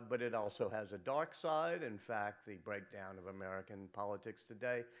 but it also has a dark side. In fact, the breakdown of American politics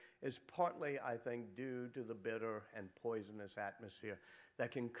today is partly, I think, due to the bitter and poisonous atmosphere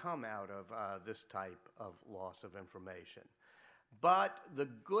that can come out of this type of loss of information. But the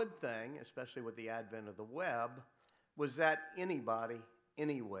good thing, especially with the advent of the web, was that anybody,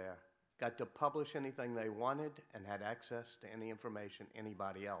 anywhere, got to publish anything they wanted and had access to any information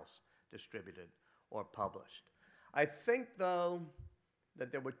anybody else distributed or published. I think, though,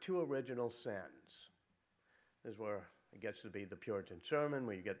 that there were 2 original sins. This is where it gets to be the Puritan sermon,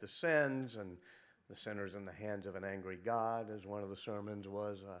 where you get the sins, and the sinner's in the hands of an angry God, as one of the sermons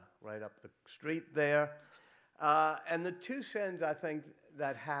was right up the street there. And the 2 sins, I think,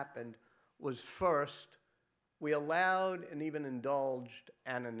 that happened was, first, we allowed and even indulged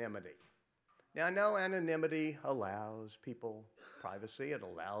anonymity. Now, I know anonymity allows people privacy. It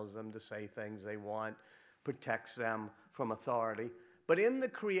allows them to say things they want, protects them from authority. But in the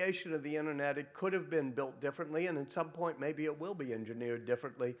creation of the internet, it could have been built differently, and at some point maybe it will be engineered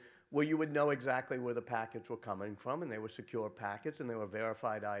differently, where you would know exactly where the packets were coming from, and they were secure packets, and they were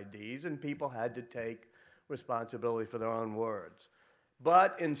verified IDs, and people had to take responsibility for their own words.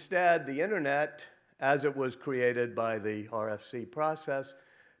 But instead, the internet, as it was created by the RFC process,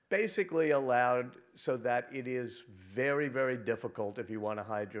 basically allowed so that it is very, very difficult, if you want to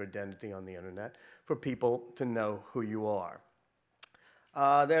hide your identity on the internet, for people to know who you are.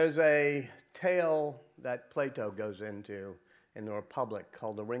 There's a tale that Plato goes into in the Republic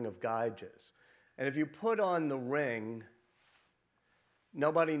called the Ring of Gyges. And if you put on the ring,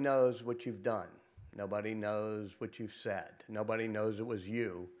 nobody knows what you've done. Nobody knows what you've said. Nobody knows it was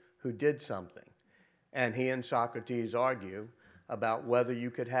you who did something. And he and Socrates argue about whether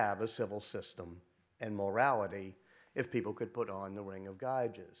you could have a civil system and morality if people could put on the Ring of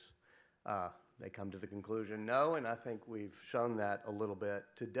Gyges. They come to the conclusion no, and I think we've shown that a little bit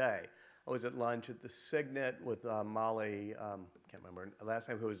today. I was at lunch at the Signet with Molly, can't remember her last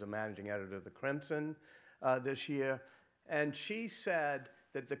name, who was the managing editor of the Crimson this year, and she said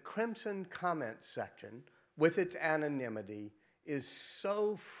that the Crimson comment section, with its anonymity, is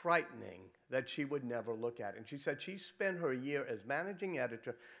so frightening that she would never look at it. And she said she spent her year as managing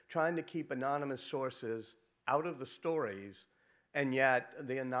editor trying to keep anonymous sources out of the stories, and yet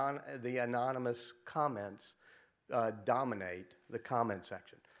the anonymous comments dominate the comment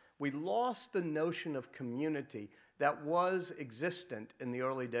section. We lost the notion of community that was existent in the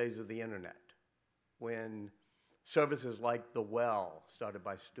early days of the internet, when services like The Well, started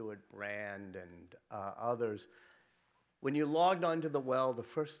by Stuart Brand and others, when you logged onto The Well, the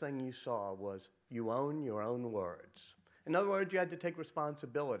first thing you saw was you own your own words. In other words, you had to take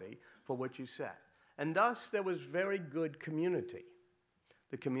responsibility for what you said. And thus, there was very good community.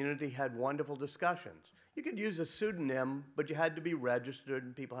 The community had wonderful discussions. You could use a pseudonym, but you had to be registered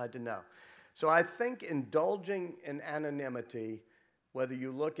and people had to know. So I think indulging in anonymity, whether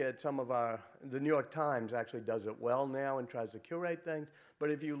you look at some of the New York Times actually does it well now and tries to curate things, but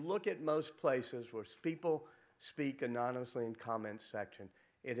if you look at most places where people speak anonymously in comments section,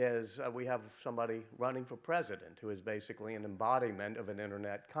 we have somebody running for president who is basically an embodiment of an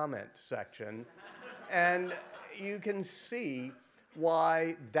internet comment section. And you can see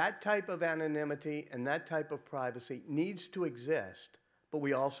why that type of anonymity and that type of privacy needs to exist, but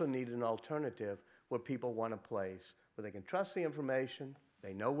we also need an alternative where people want a place where they can trust the information,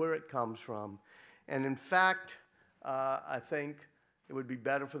 they know where it comes from, and in fact, I think it would be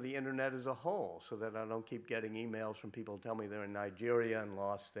better for the internet as a whole, so that I don't keep getting emails from people who tell me they're in Nigeria and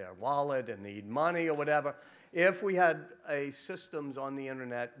lost their wallet and need money or whatever. If we had systems on the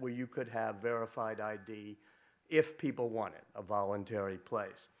internet where you could have verified ID if people want it, a voluntary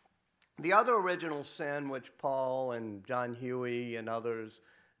place. The other original sin, which Paul and John Huey and others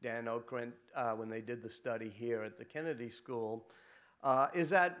Dan Okrent, when they did the study here at the Kennedy School, is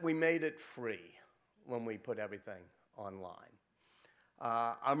that we made it free when we put everything online.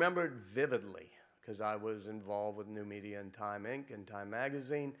 I remember it vividly because I was involved with New Media and Time Inc. and Time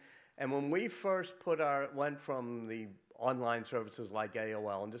Magazine. And when we first went from the online services like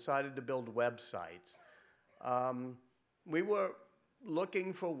AOL and decided to build websites, we were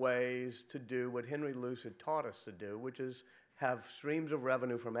looking for ways to do what Henry Luce had taught us to do, which is have streams of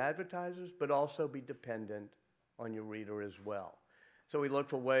revenue from advertisers, but also be dependent on your reader as well. So we looked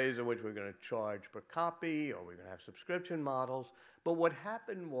for ways in which we're going to charge per copy, or we're going to have subscription models. But what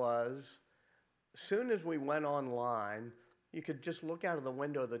happened was, as soon as we went online, you could just look out of the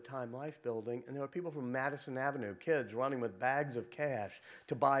window of the Time Life building, and there were people from Madison Avenue, kids running with bags of cash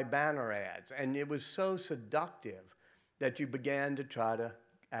to buy banner ads. And it was so seductive that you began to try to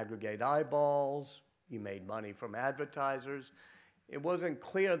aggregate eyeballs. You made money from advertisers. It wasn't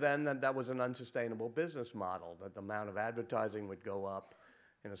clear then that that was an unsustainable business model, that the amount of advertising would go up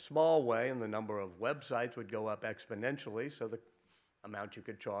in a small way and the number of websites would go up exponentially, so the amount you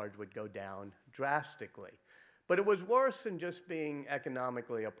could charge would go down drastically. But it was worse than just being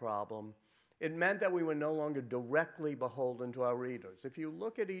economically a problem. It meant that we were no longer directly beholden to our readers. If you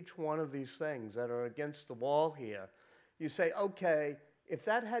look at each one of these things that are against the wall here, you say, okay, if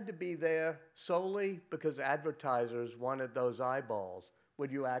that had to be there solely because advertisers wanted those eyeballs,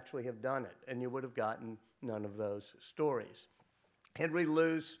 would you actually have done it? And you would have gotten none of those stories. Henry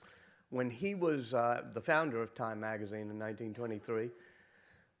Luce, when he was the founder of Time Magazine in 1923,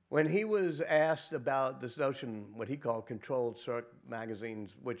 when he was asked about this notion, what he called controlled circ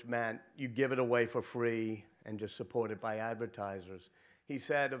magazines, which meant you give it away for free and just support it by advertisers, he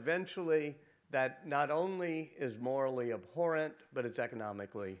said eventually that not only is morally abhorrent, but it's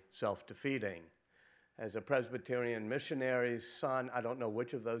economically self-defeating. As a Presbyterian missionary's son, I don't know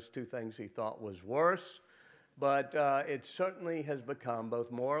which of those two things he thought was worse, but it certainly has become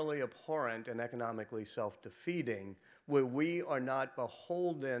both morally abhorrent and economically self-defeating, where we are not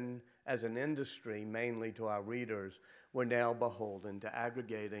beholden as an industry mainly to our readers. We're now beholden to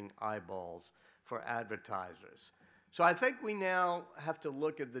aggregating eyeballs for advertisers. So I think we now have to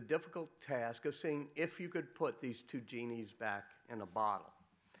look at the difficult task of seeing if you could put these two genies back in a bottle.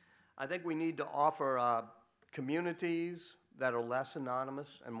 I think we need to offer communities that are less anonymous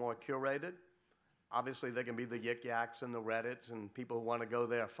and more curated. Obviously, there can be the Yik Yaks and the Reddits, and people who want to go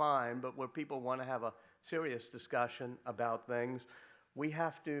there, fine, but where people want to have a serious discussion about things, we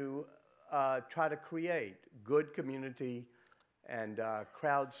have to try to create good community and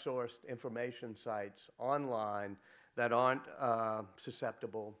crowdsourced information sites online that aren't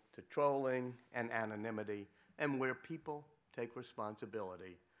susceptible to trolling and anonymity, and where people take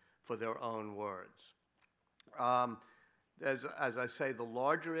responsibility for their own words. As I say, the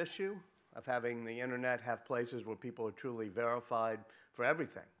larger issue of having the internet have places where people are truly verified for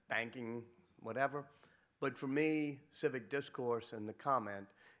everything, banking, whatever. But for me, civic discourse and the comment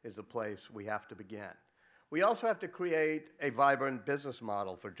is the place we have to begin. We also have to create a vibrant business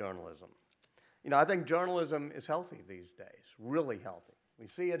model for journalism. You know, I think journalism is healthy these days, really healthy. We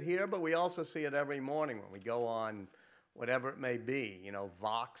see it here, but we also see it every morning when we go on whatever it may be, you know,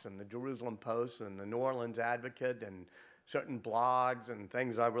 Vox and the Jerusalem Post and the New Orleans Advocate and certain blogs and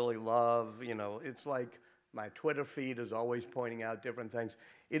things I really love. You know, it's like my Twitter feed is always pointing out different things.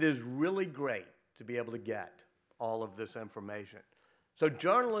 It is really great to be able to get all of this information. So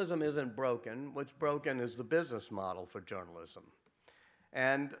journalism isn't broken. What's broken is the business model for journalism.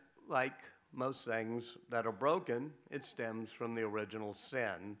 And like most things that are broken, it stems from the original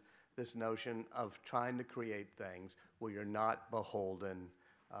sin, this notion of trying to create things where you're not beholden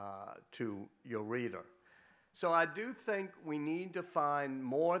to your reader. So I do think we need to find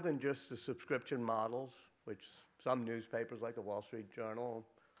more than just the subscription models, which some newspapers like the Wall Street Journal,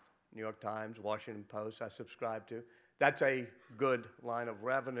 New York Times, Washington Post I subscribe to. That's a good line of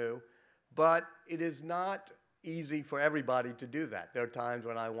revenue, but it is not easy for everybody to do that. There are times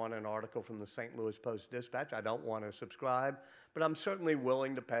when I want an article from the St. Louis Post-Dispatch. I don't want to subscribe, but I'm certainly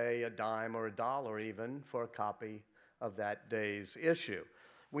willing to pay a dime or a dollar even for a copy of that day's issue.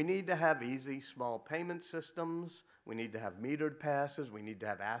 We need to have easy, small payment systems. We need to have metered passes. We need to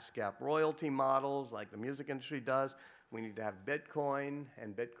have ASCAP royalty models like the music industry does. We need to have Bitcoin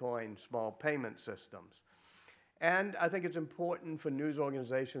and Bitcoin small payment systems. And I think it's important for news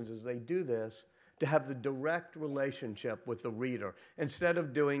organizations as they do this to have the direct relationship with the reader instead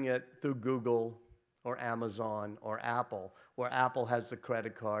of doing it through Google or Amazon or Apple, where Apple has the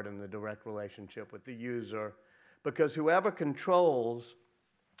credit card and the direct relationship with the user, because whoever controls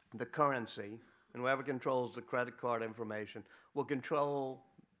the currency and whoever controls the credit card information will control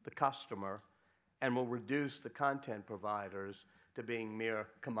the customer and will reduce the content providers to being mere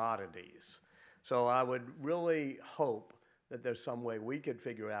commodities. So I would really hope that there's some way we could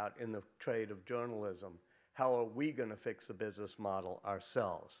figure out in the trade of journalism, how are we going to fix the business model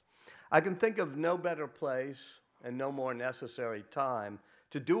ourselves? I can think of no better place and no more necessary time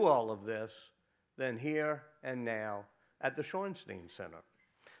to do all of this than here and now at the Shorenstein Center.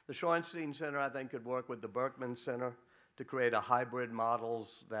 The Shorenstein Center, I think, could work with the Berkman Center to create a hybrid models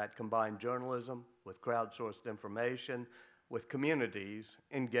that combine journalism with crowdsourced information, with communities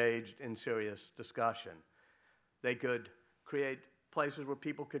engaged in serious discussion. They could create places where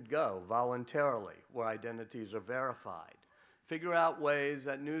people could go voluntarily, where identities are verified. Figure out ways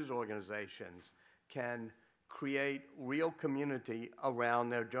that news organizations can create real community around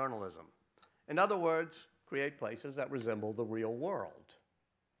their journalism. In other words, create places that resemble the real world,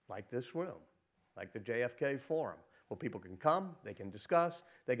 like this room, like the JFK Forum, where people can come, they can discuss,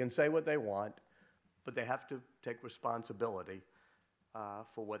 they can say what they want, but they have to take responsibility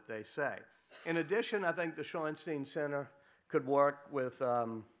for what they say. In addition, I think the Shorenstein Center could work with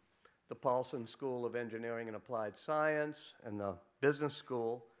the Paulson School of Engineering and Applied Science and the Business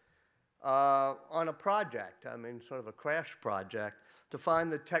School on a project, I mean, sort of a crash project, to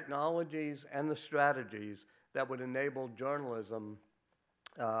find the technologies and the strategies that would enable journalism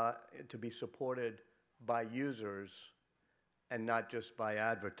to be supported by users and not just by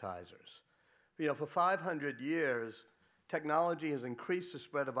advertisers. You know, for 500 years, technology has increased the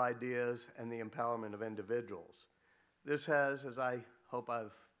spread of ideas and the empowerment of individuals. This has, as I hope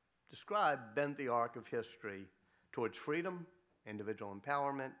I've described, bent the arc of history towards freedom, individual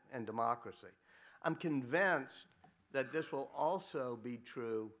empowerment, and democracy. I'm convinced that this will also be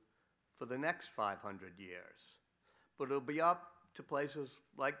true for the next 500 years. But it'll be up to places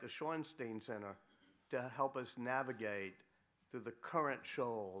like the Shorenstein Center to help us navigate through the current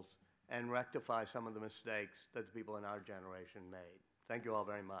shoals and rectify some of the mistakes that the people in our generation made. Thank you all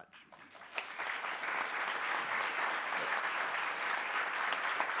very much.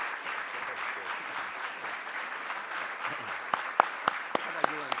 How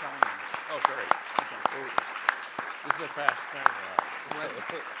about you and Simon? Oh, great. Okay. This is a fast training.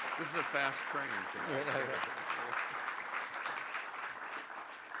 This is a fast training thing.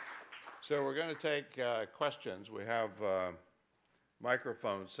 So we're going to take questions. We have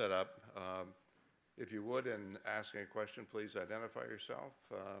microphones set up. If you would, in asking a question, please identify yourself.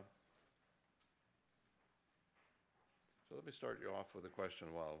 So let me start you off with a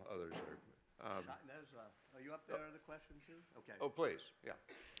question while others are. Are you up there, the question too? Okay. Oh, please, yeah.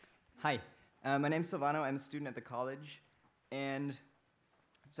 Hi, my name's Silvano. I'm a student at the college. And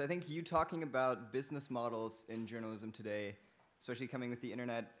so I think you talking about business models in journalism today, especially coming with the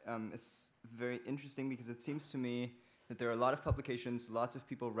internet, is very interesting because it seems to me that there are a lot of publications, lots of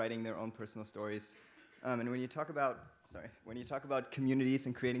people writing their own personal stories. And when you talk about communities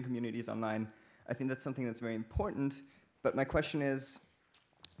and creating communities online, I think that's something that's very important. But my question is,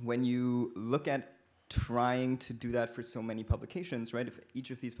 when you look at trying to do that for so many publications, right? If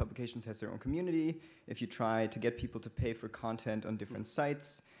each of these publications has their own community, if you try to get people to pay for content on different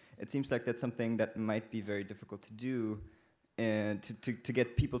sites, it seems like that's something that might be very difficult to do, and to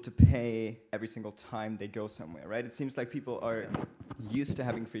get people to pay every single time they go somewhere, right? It seems like people are used to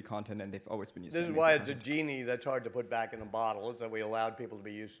having free content, and they've always been used to having free content. This is why it's a genie that's hard to put back in the bottle, is that we allowed people to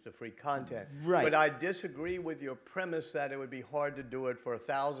be used to free content. Right. But I disagree with your premise that it would be hard to do it for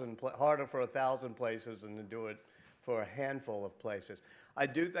harder for 1,000 places than to do it for a handful of places. I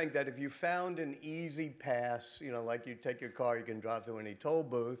do think that if you found an easy pass, you know, like you take your car, you can drive through any toll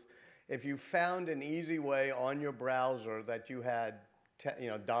booth. If you found an easy way on your browser that you had,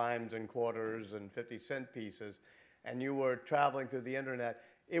 dimes and quarters and 50-cent pieces, and you were traveling through the internet,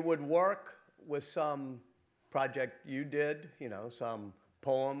 it would work with some project you did, some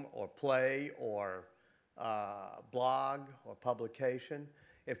poem or play or blog or publication.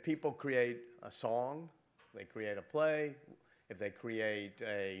 If people create a song, they create a play, if they create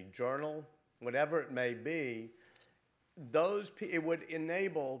a journal, whatever it may be, it would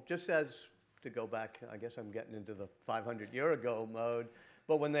enable, just as, to go back, I guess I'm getting into the 500-year-ago mode,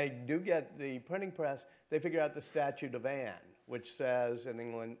 but when they do get the printing press, they figure out the Statute of Anne, which says in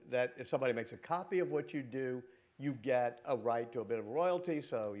England that if somebody makes a copy of what you do, you get a right to a bit of royalty,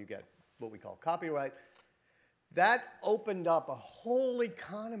 so you get what we call copyright. That opened up a whole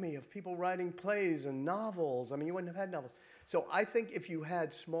economy of people writing plays and novels. I mean, you wouldn't have had novels. So I think if you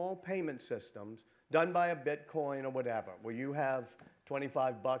had small payment systems done by a Bitcoin or whatever, where you have $25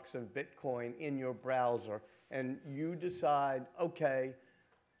 of Bitcoin in your browser, and you decide, okay,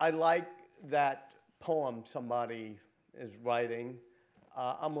 I like that poem somebody is writing,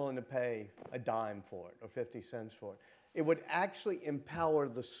 I'm willing to pay a dime for it or 50 cents for it. It would actually empower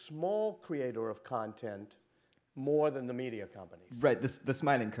the small creator of content more than the media companies. Right, the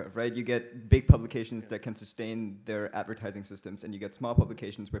smiling curve, right? You get big publications that can sustain their advertising systems, and you get small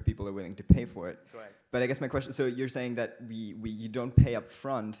publications where people are willing to pay for it. Right. But I guess my question, so you're saying that you don't pay up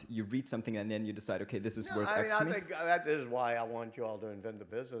front, you read something and then you decide, okay, this is worth X to me? I think that is why I want you all to invent the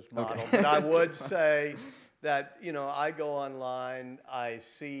business model. But I would say that, I go online, I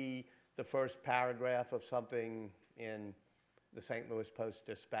see the first paragraph of something in the St. Louis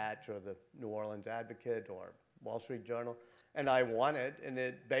Post-Dispatch or the New Orleans Advocate or Wall Street Journal, and I want it, and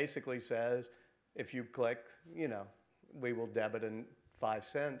it basically says, if you click, we will debit in 5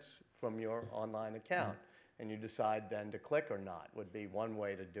 cents from your online account, and you decide then to click or not, would be one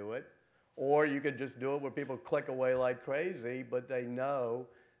way to do it. Or you could just do it where people click away like crazy, but they know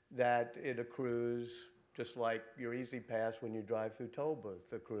that it accrues just like your Easy Pass when you drive through toll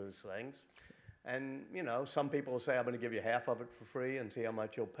booth accrues things. And, some people will say, I'm going to give you half of it for free and see how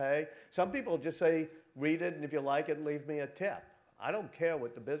much you'll pay. Some people just say, read it, and if you like it, leave me a tip. I don't care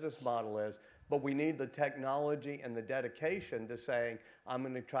what the business model is, but we need the technology and the dedication to saying, I'm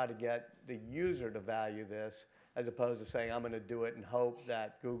going to try to get the user to value this, as opposed to saying, I'm going to do it and hope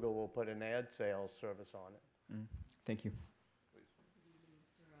that Google will put an ad sales service on it. Thank you.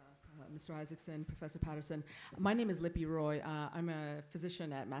 Mr. Isaacson, Professor Patterson. My name is Lippy Roy. I'm a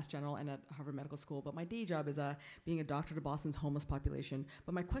physician at Mass General and at Harvard Medical School, but my day job is being a doctor to Boston's homeless population.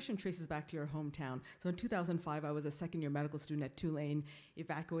 But my question traces back to your hometown. So in 2005, I was a second-year medical student at Tulane,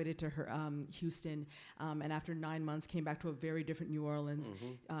 evacuated to Houston, and after 9 months came back to a very different New Orleans,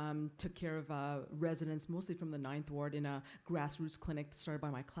 took care of residents, mostly from the 9th Ward, in a grassroots clinic started by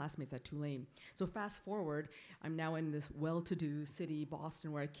my classmates at Tulane. So fast forward, I'm now in this well-to-do city,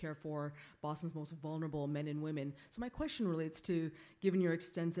 Boston, where I care for Boston's most vulnerable men and women. So my question relates to, given your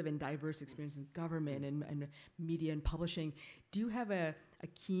extensive and diverse experience in government and media and publishing, do you have a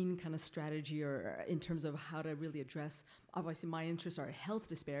keen kind of strategy or in terms of how to really address, obviously my interests are health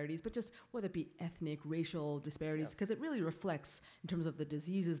disparities, but just whether it be ethnic, racial disparities, because it really reflects in terms of the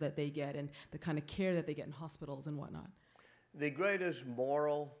diseases that they get and the kind of care that they get in hospitals and whatnot? The greatest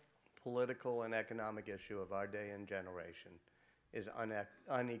moral, political, and economic issue of our day and generation is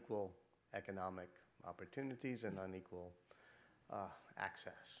unequal economic opportunities and unequal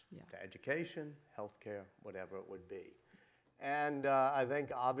access to education, healthcare, whatever it would be. And I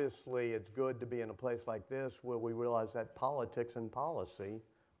think obviously it's good to be in a place like this where we realize that politics and policy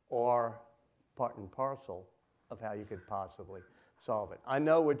are part and parcel of how you could possibly solve it. I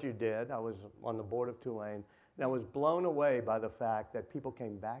know what you did. I was on the board of Tulane, and I was blown away by the fact that people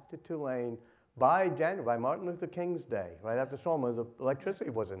came back to Tulane by Martin Luther King's day, right after the storm, when the electricity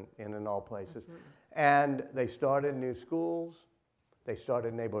wasn't in all places. Absolutely. And they started new schools. They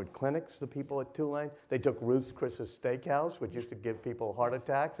started neighborhood clinics, the people at Tulane. They took Ruth's Chris's Steakhouse, which used to give people heart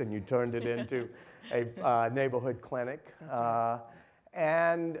attacks, and you turned it into a neighborhood clinic. Right.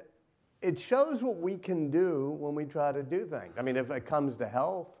 And it shows what we can do when we try to do things. I mean, if it comes to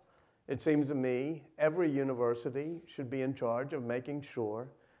health, it seems to me every university should be in charge of making sure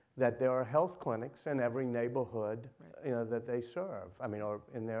that there are health clinics in every neighborhood, that they serve, or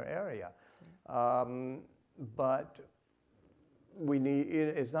in their area. But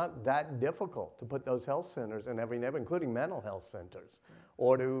it's not that difficult to put those health centers in every neighborhood, including mental health centers,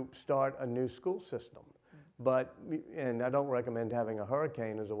 or to start a new school system. And I don't recommend having a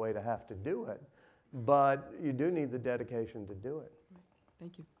hurricane as a way to have to do it, but you do need the dedication to do it.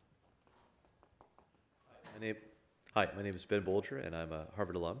 Thank you. Hi, my name is Ben Bolger, and I'm a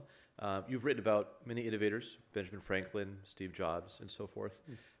Harvard alum. You've written about many innovators, Benjamin Franklin, Steve Jobs, and so forth.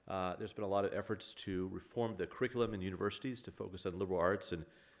 There's been a lot of efforts to reform the curriculum in universities to focus on liberal arts and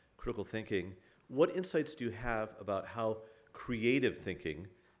critical thinking. What insights do you have about how creative thinking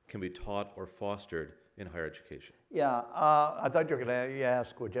can be taught or fostered in higher education? Yeah, I thought you were going to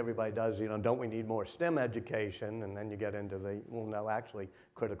ask, which everybody does, don't we need more STEM education? And then you get into actually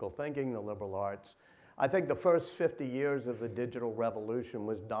critical thinking, the liberal arts. I think the first 50 years of the digital revolution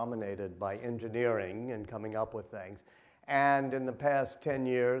was dominated by engineering and coming up with things. And in the past 10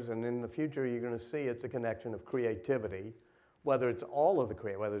 years and in the future, you're going to see it's a connection of creativity, whether it's all of the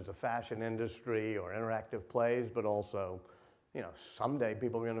whether it's the fashion industry or interactive plays, but also, someday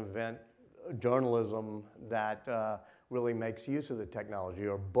people are going to invent journalism that really makes use of the technology,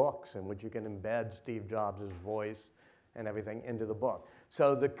 or books in which you can embed Steve Jobs' voice and everything into the book.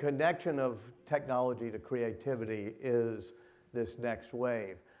 So the connection of technology to creativity is this next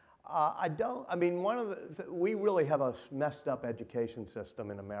wave. I don't, I mean, we really have a messed up education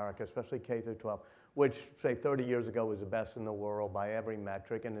system in America, especially K through 12, which, say, 30 years ago was the best in the world by every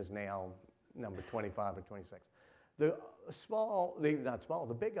metric and is now number 25 or 26. The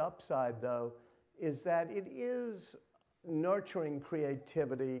big upside, though, is that it is nurturing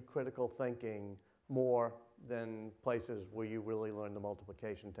creativity, critical thinking more than places where you really learn the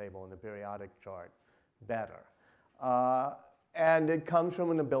multiplication table and the periodic chart better. And it comes from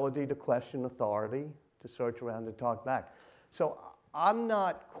an ability to question authority, to search around and talk back. So I'm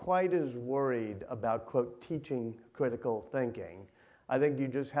not quite as worried about, quote, teaching critical thinking. I think you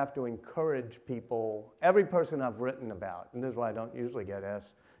just have to encourage people. Every person I've written about, and this is why I don't usually get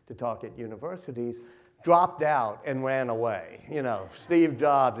asked to talk at universities, dropped out and ran away. You know, Steve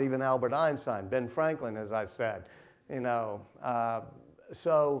Jobs, even Albert Einstein, Ben Franklin, as I said. You know,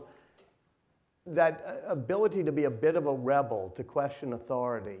 so that ability to be a bit of a rebel, to question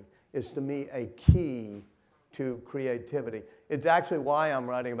authority, is to me a key to creativity. It's actually why I'm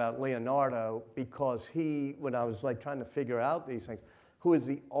writing about Leonardo, because he, when I was like trying to figure out these things, who is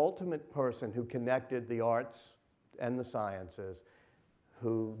the ultimate person who connected the arts and the sciences,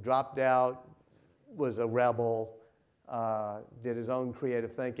 who dropped out, was a rebel, did his own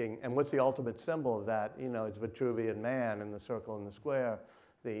creative thinking. And what's the ultimate symbol of that? You know, it's Vitruvian Man and the circle and the square,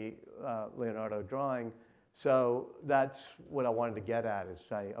 the Leonardo drawing. So that's what I wanted to get at, is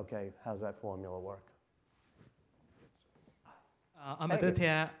say, okay, how's that formula work? I'm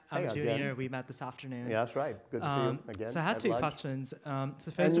Aditya. I'm Hey, a junior. again. We met this afternoon. Yeah, that's right. Good to see you again. So I had at two lunch. questions. So And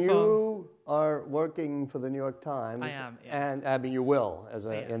first of all, you are working for the New York Times. I am, yeah. And I mean, you will as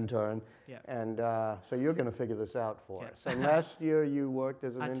an Yeah. intern. Yeah. And so you're going to figure this out for Yeah. us. And last year you worked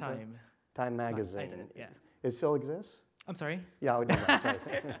as an at intern? Time. Time Magazine. I did, yeah. It still exists? I'm sorry? Yeah, I know.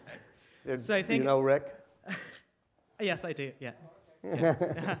 Sorry. So I Do you think- know Rick? Yes, I do, yeah.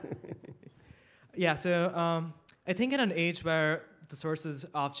 Yeah, so I think in an age where the sources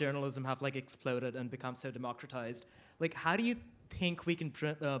of journalism have like exploded and become so democratized, like how do you think we can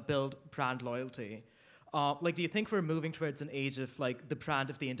build brand loyalty? Like, do you think we're moving towards an age of like the brand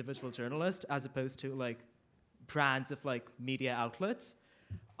of the individual journalist as opposed to like brands of like media outlets?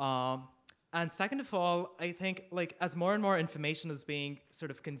 And second of all, I think like as more and more information is being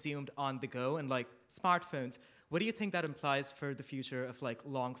sort of consumed on the go and like smartphones, what do you think that implies for the future of like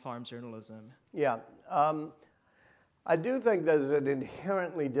long form journalism? Yeah. I do think there's an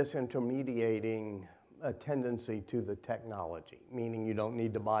inherently disintermediating tendency to the technology, meaning you don't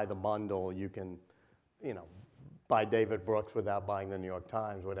need to buy the bundle. You can, you know, buy David Brooks without buying the New York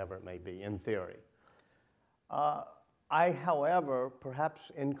Times, whatever it may be, in theory. I, however,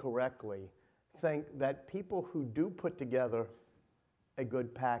 perhaps incorrectly, think that people who do put together a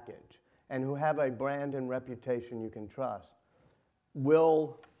good package and who have a brand and reputation you can trust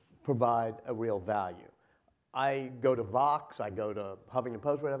will provide a real value. I go to Vox, I go to Huffington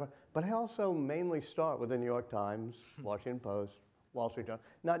Post, whatever, but I also mainly start with the New York Times, Washington Post, Wall Street Journal,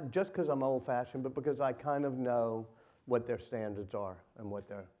 not just because I'm old-fashioned, but because I kind of know what their standards are and what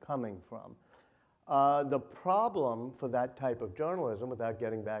they're coming from. The problem for that type of journalism, without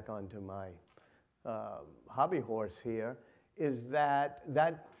getting back onto my hobby horse here, is that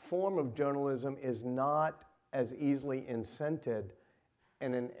that form of journalism is not as easily incented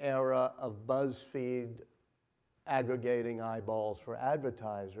in an era of BuzzFeed aggregating eyeballs for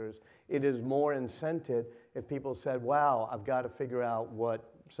advertisers. It is more incented if people said, wow, I've got to figure out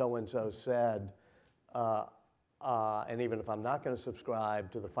what so-and-so said, and even if I'm not going to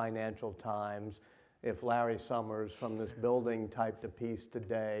subscribe to the Financial Times, if Larry Summers from this building typed a piece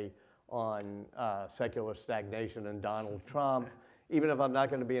today on secular stagnation and Donald Trump, even if I'm not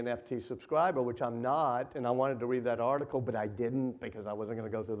going to be an FT subscriber, which I'm not, and I wanted to read that article, but I didn't because I wasn't going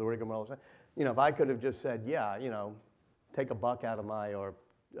to go through the rigmarole. You know, if I could have just said, yeah, you know, take a buck out of my, or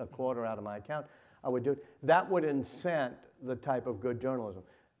a quarter out of my account, I would do it. That would incent the type of good journalism.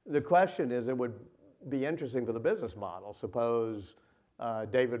 The question is, it would be interesting for the business model. Suppose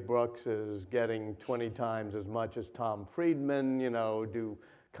David Brooks is getting 20 times as much as Tom Friedman, you know, do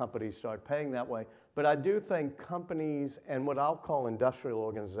companies start paying that way? But I do think companies and what I'll call industrial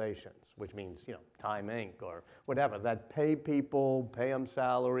organizations, which means, you know, Time Inc. or whatever, that pay people, pay them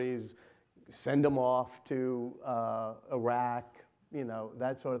salaries, send them off to Iraq, you know,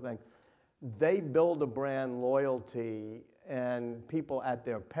 that sort of thing. They build a brand loyalty, and people at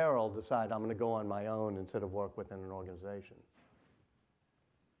their peril decide, I'm going to go on my own instead of work within an organization.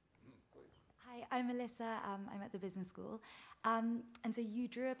 Hi, I'm Melissa. I'm at the business school. And so you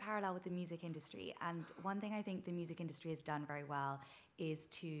drew a parallel with the music industry. And one thing I think the music industry has done very well is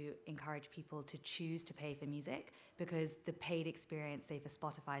to encourage people to choose to pay for music, because the paid experience, say for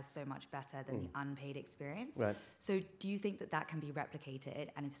Spotify, is so much better than the unpaid experience. Right. So do you think that that can be replicated,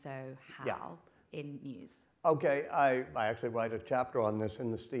 and if so, how in news? Okay, I actually write a chapter on this in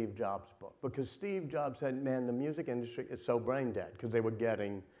the Steve Jobs book, because Steve Jobs said, man, the music industry is so brain dead, because they were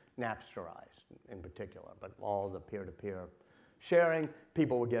getting Napsterized in particular, but all the peer-to-peer sharing,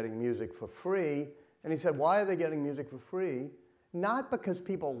 people were getting music for free. And he said, why are they getting music for free? Not because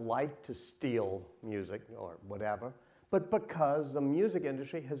people like to steal music or whatever, but because the music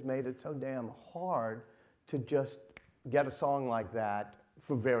industry has made it so damn hard to just get a song like that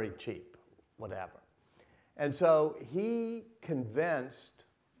for very cheap, whatever. And so he convinced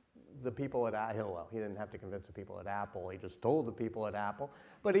the people at Apple, well, he didn't have to convince the people at Apple, he just told the people at Apple,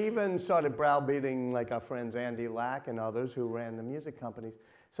 but he even started browbeating like our friends Andy Lack and others who ran the music companies,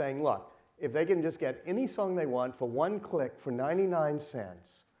 saying, look, if they can just get any song they want for one click for 99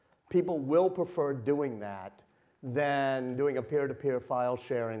 cents, people will prefer doing that than doing a peer-to-peer file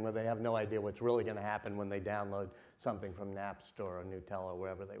sharing where they have no idea what's really going to happen when they download something from Napster or Nutella or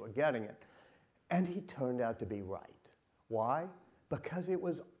wherever they were getting it. And he turned out to be right. Why? Because it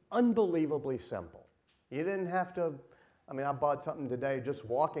was unbelievably simple. You didn't have to, I mean, I bought something today just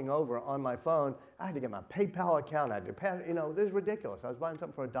walking over on my phone. I had to get my PayPal account. I had to pay, you know, this is ridiculous. I was buying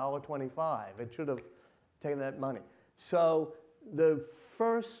something for $1.25. It should have taken that money. So the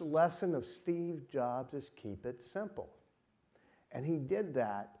first lesson of Steve Jobs is keep it simple. And he did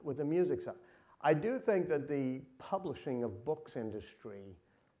that with the music stuff. I do think that the publishing of books industry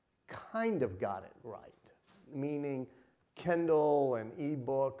kind of got it right, meaning Kindle and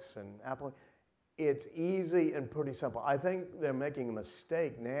ebooks and Apple, it's easy and pretty simple. I think they're making a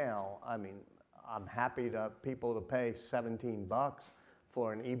mistake now. I mean, I'm happy to people to pay $17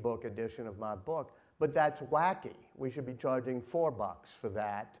 for an ebook edition of my book, but that's wacky. We should be charging $4 for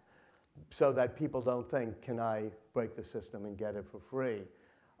that so that people don't think, can I break the system and get it for free?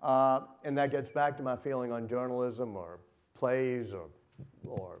 And that gets back to my feeling on journalism or plays or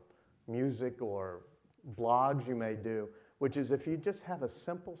music or blogs you may do, which is if you just have a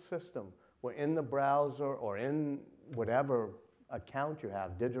simple system where in the browser or in whatever account you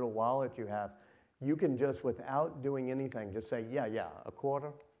have, digital wallet you have, you can just, without doing anything, just say, yeah, a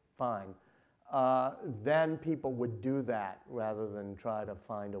quarter, fine. Then people would do that rather than try to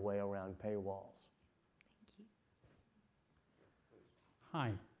find a way around paywalls. Thank you.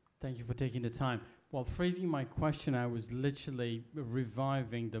 Hi, thank you for taking the time. While phrasing my question, I was literally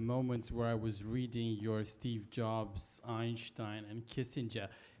reviving the moments where I was reading your Steve Jobs, Einstein, and Kissinger,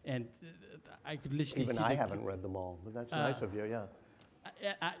 and I could literally Even see I haven't read them all, but that's nice of you, yeah.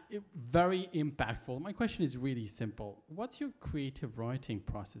 Very impactful. My question is really simple. What's your creative writing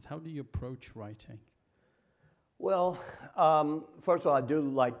process? How do you approach writing? Well, first of all, I do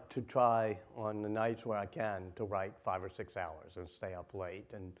like to try on the nights where I can to write 5 or 6 hours and stay up late.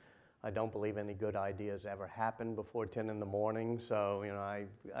 And I don't believe any good ideas ever happen before 10 in the morning. So, you know,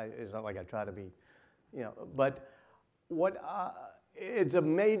 it's not like I try to be, you know, but it's a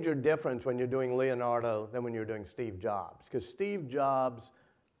major difference when you're doing Leonardo than when you're doing Steve Jobs. Because Steve Jobs,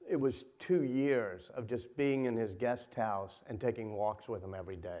 it was 2 years of just being in his guest house and taking walks with him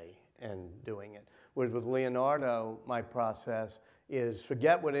every day and doing it. Whereas with Leonardo, my process is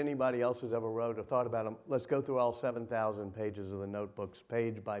forget what anybody else has ever wrote or thought about him. Let's go through all 7,000 pages of the notebooks,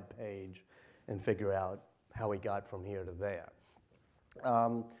 page by page, and figure out how he got from here to there.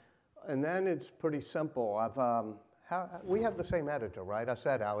 And then it's pretty simple. We have the same editor, right? I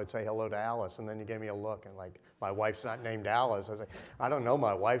said I would say hello to Alice, and then you gave me a look, and like, my wife's not named Alice. I was like, I don't know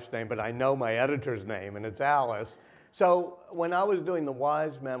my wife's name, but I know my editor's name, and it's Alice. So when I was doing The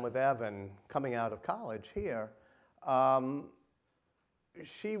Wise Men with Evan, coming out of college here,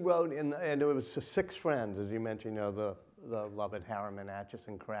 she wrote and it was 6 friends, as you mentioned, you know, the Lovett, Harriman,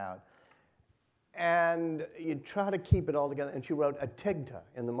 Atchison crowd. And you try to keep it all together, and she wrote a tigta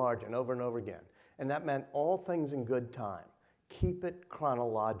in the margin over and over again. And that meant all things in good time. Keep it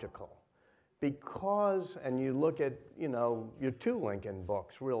chronological. Because, and you look at, you know, your 2 Lincoln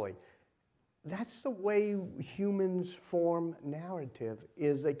books, really, that's the way humans form narrative,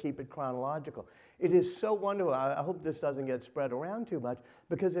 is they keep it chronological. It is so wonderful. I hope this doesn't get spread around too much,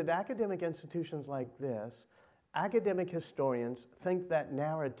 because at academic institutions like this, academic historians think that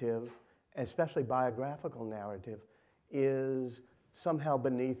narrative, especially biographical narrative, is somehow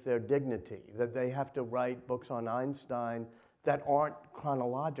beneath their dignity, that they have to write books on Einstein that aren't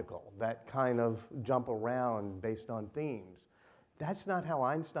chronological, that kind of jump around based on themes. That's not how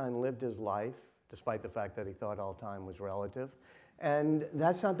Einstein lived his life, despite the fact that he thought all time was relative. And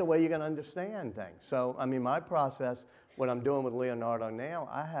that's not the way you're going to understand things. So, I mean, my process what I'm doing with Leonardo now,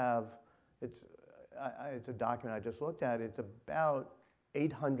 it's a document I just looked at. It's about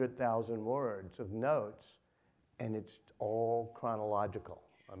 800,000 words of notes, and it's all chronological.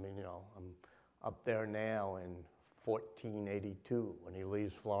 I mean, I'm up there now in 1482 when he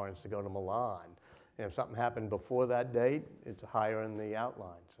leaves Florence to go to Milan. And if something happened before that date, it's higher in the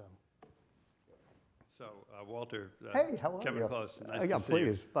outline. So, Walter, hey, how are Kevin you? Close, nice Yeah, to see please.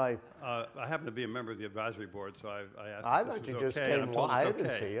 you. Bye. I happen to be a member of the advisory board, so I asked I if this actually was just okay, and came. I'm told I it's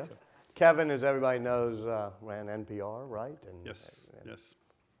didn't okay. see you. So- Kevin, as everybody knows, ran NPR, right? And, Yes, and yes.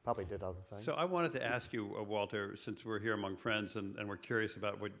 Probably did other things. So I wanted to ask you, Walter, since we're here among friends and we're curious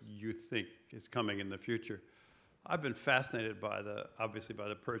about what you think is coming in the future. I've been fascinated by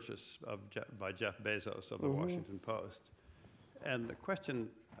the purchase of by Jeff Bezos of the Washington Post. And the question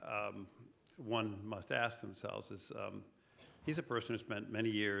one must ask themselves is, he's a person who spent many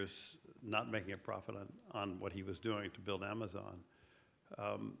years not making a profit on what he was doing to build Amazon.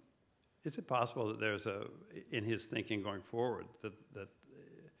 Is it possible that there's in his thinking going forward, that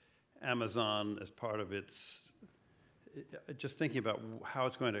Amazon, as part of its, just thinking about how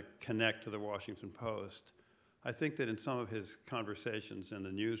it's going to connect to the Washington Post, I think that in some of his conversations in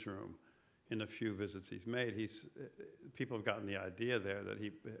the newsroom, in the few visits he's made, people have gotten the idea there that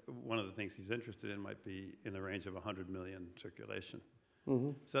one of the things he's interested in might be in the range of 100 million circulation.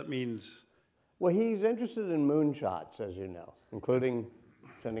 So that means... Well, he's interested in moonshots, as you know, including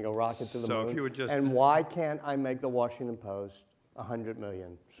sending a rocket to the moon. So if you would just... And why can't I make the Washington Post 100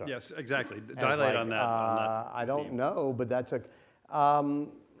 million? Sir? Yes, exactly. And Dilate like, on that. I don't theme. know, but that's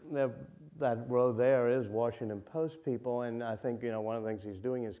that row there is Washington Post people, and I think one of the things he's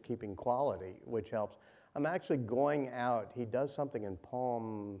doing is keeping quality, which helps. I'm actually going out. He does something in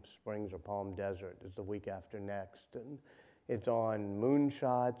Palm Springs or Palm Desert. It's the week after next, and it's on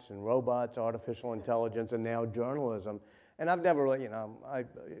moonshots and robots, artificial intelligence, and now journalism. And I've never really,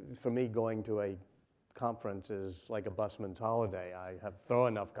 for me, going to a conference is like a busman's holiday. I have thrown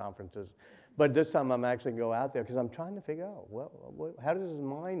enough conferences. But this time I'm actually going to go out there because I'm trying to figure out, how does his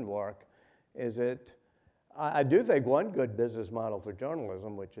mind work? I do think one good business model for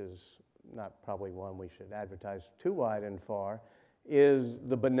journalism, which is not probably one we should advertise too wide and far, is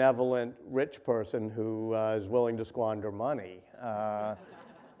the benevolent rich person who is willing to squander money.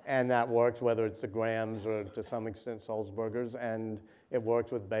 And that works whether it's the Grahams or to some extent Sulzbergers, and it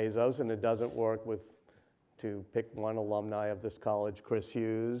works with Bezos, and it doesn't work with, to pick one alumni of this college, Chris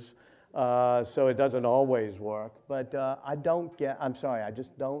Hughes. So it doesn't always work, but I'm sorry, I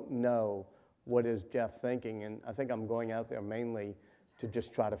just don't know what is Jeff thinking, and I think I'm going out there mainly to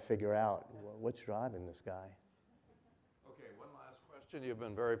just try to figure out what's driving this guy. Okay, one last question. You've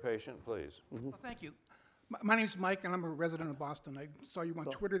been very patient, please. Well, thank you. My name's Mike, and I'm a resident of Boston. I saw you on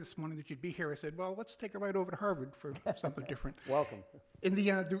Twitter this morning that you'd be here. I said, well, let's take a ride over to Harvard for something different. Welcome. And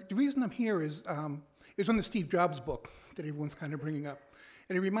the reason I'm here is on the Steve Jobs book that everyone's kind of bringing up.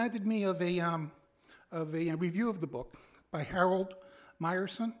 And it reminded me of a review of the book by Harold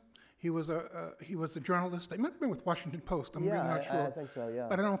Meyerson. He was a journalist. He might have been with Washington Post. I'm really not sure. I think so, yeah.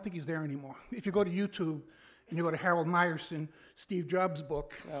 But I don't think he's there anymore. If you go to YouTube and you go to Harold Meyerson, Steve Jobs'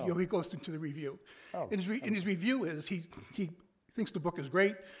 book, he goes into the review. Oh. And his review is he thinks the book is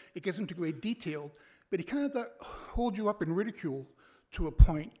great. It gets into great detail, but he kind of holds you up in ridicule to a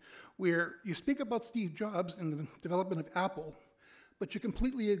point where you speak about Steve Jobs and the development of Apple, but you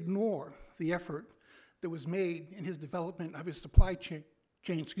completely ignore the effort that was made in his development of his supply chain,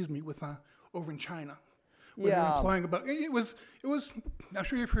 with over in China. Where they're employing it was. I'm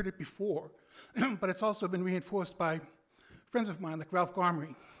sure you've heard it before, but it's also been reinforced by friends of mine like Ralph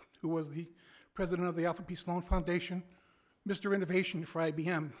Garmry, who was the president of the Alfred P. Sloan Foundation, Mr. Innovation for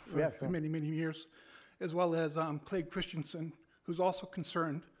IBM for many, many years, as well as Clay Christensen, who's also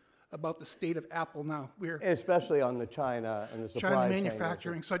concerned about the state of Apple now. Especially on the China and the supply China chain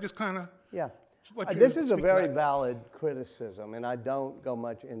manufacturing. issue. So I just kind of... Yeah. This This is a very valid criticism, and I don't go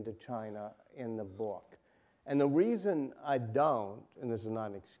much into China in the book. And the reason I don't, and this is not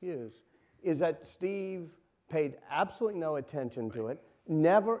an excuse, is that Steve paid absolutely no attention to it,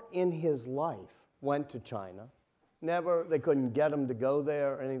 never in his life went to China, never, they couldn't get him to go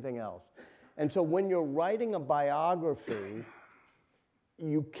there or anything else. And so when you're writing a biography,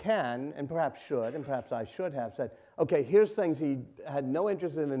 you can, and perhaps should, and perhaps I should have said, okay, here's things he had no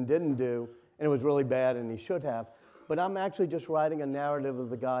interest in and didn't do, and it was really bad and he should have. But I'm actually just writing a narrative of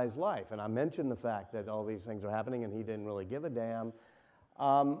the guy's life. And I mentioned the fact that all these things are happening and he didn't really give a damn.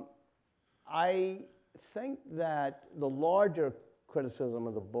 I think that the larger criticism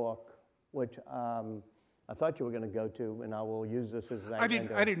of the book, which I I thought you were going to go to, and I will use this as an I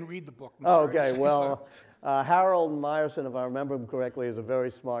didn't read the book. I'm Oh, sorry to okay. say Well, so. Harold Meyerson, if I remember him correctly, is a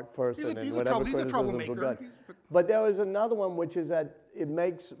very smart person, He's a and whatever he's a criticisms were troublemaker. good. But there was another one, which is that it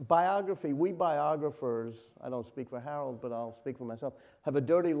makes biography. We biographers, I don't speak for Harold, but I'll speak for myself, have a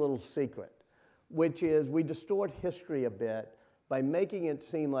dirty little secret, which is we distort history a bit by making it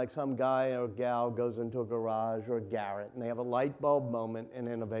seem like some guy or gal goes into a garage or a garret, and they have a light bulb moment, and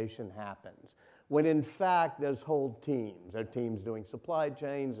innovation happens. When in fact, there's whole teams. There are teams doing supply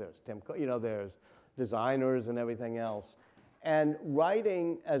chains, there's there's designers and everything else. And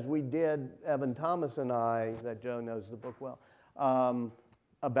writing, as we did, Evan Thomas and I, that Joe knows the book well,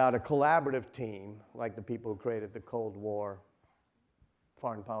 about a collaborative team, like the people who created the Cold War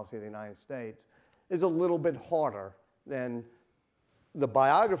foreign policy of the United States, is a little bit harder than the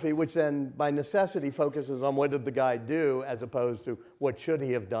biography, which then by necessity focuses on what did the guy do as opposed to what should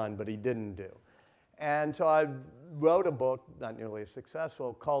he have done but he didn't do. And so I wrote a book, not nearly as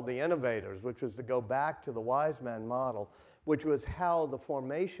successful, called The Innovators, which was to go back to the wise man model, which was how the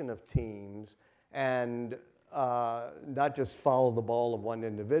formation of teams and not just follow the ball of one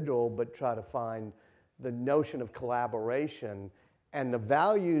individual, but try to find the notion of collaboration and the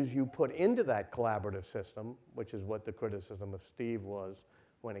values you put into that collaborative system, which is what the criticism of Steve was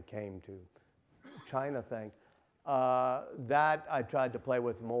when it came to China thing. That I tried to play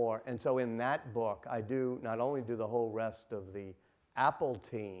with more. And so in that book, I do not only do the whole rest of the Apple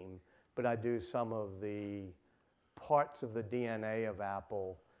team, but I do some of the parts of the DNA of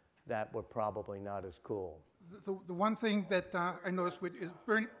Apple that were probably not as cool. The one thing that I noticed is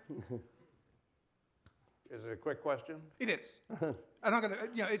Bernie. Is it a quick question? It is. I'm not gonna.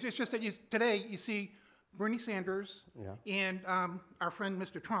 It's just that today you see Bernie Sanders and our friend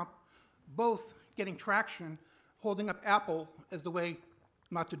Mr. Trump both getting traction, holding up Apple as the way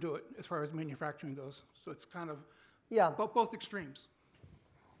not to do it as far as manufacturing goes. So it's kind of both extremes.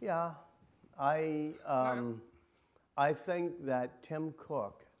 Yeah, I think that Tim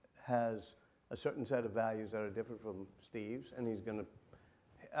Cook has a certain set of values that are different from Steve's, and he's going to.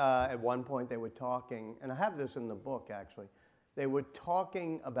 At one point, they were talking, and I have this in the book actually. They were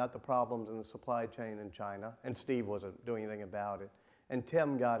talking about the problems in the supply chain in China, and Steve wasn't doing anything about it. And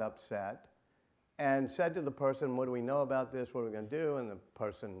Tim got upset and said to the person, "What do we know about this? What are we going to do?" And the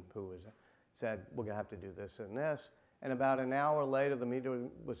person who said, "We're going to have to do this and this." And about an hour later, the meeting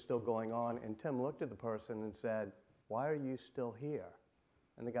was still going on, and Tim looked at the person and said, "Why are you still here?"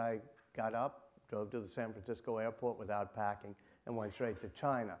 And the guy got up, drove to the San Francisco airport without packing, and went straight to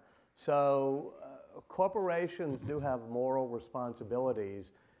China. So corporations do have moral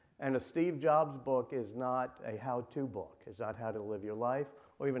responsibilities, and a Steve Jobs book is not a how-to book. It's not how to live your life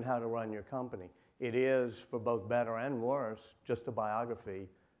or even how to run your company. It is, for both better and worse, just a biography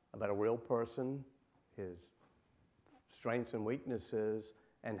about a real person, his strengths and weaknesses,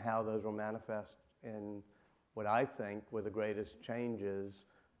 and how those will manifest in what I think were the greatest changes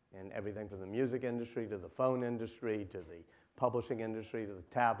in everything from the music industry to the phone industry to the publishing industry to the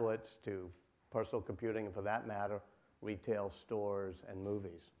tablets to personal computing, and for that matter, retail stores and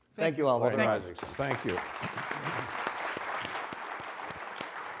movies. Thank you all very much. Isaacson, thank you.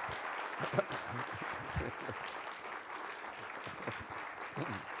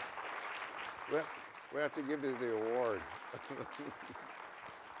 We have to give you the award.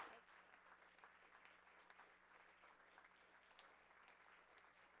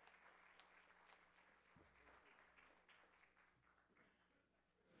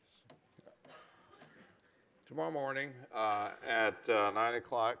 Tomorrow morning at 9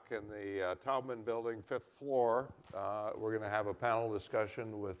 o'clock in the Taubman Building, 5th floor, we're going to have a panel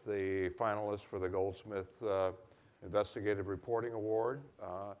discussion with the finalists for the Goldsmith Investigative Reporting Award.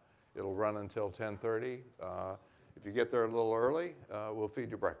 It'll run until 10:30. If you get there a little early, we'll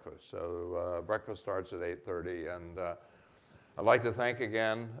feed you breakfast. So breakfast starts at 8:30. And I'd like to thank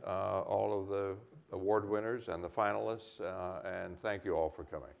again all of the award winners and the finalists, and thank you all for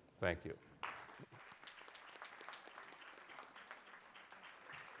coming. Thank you.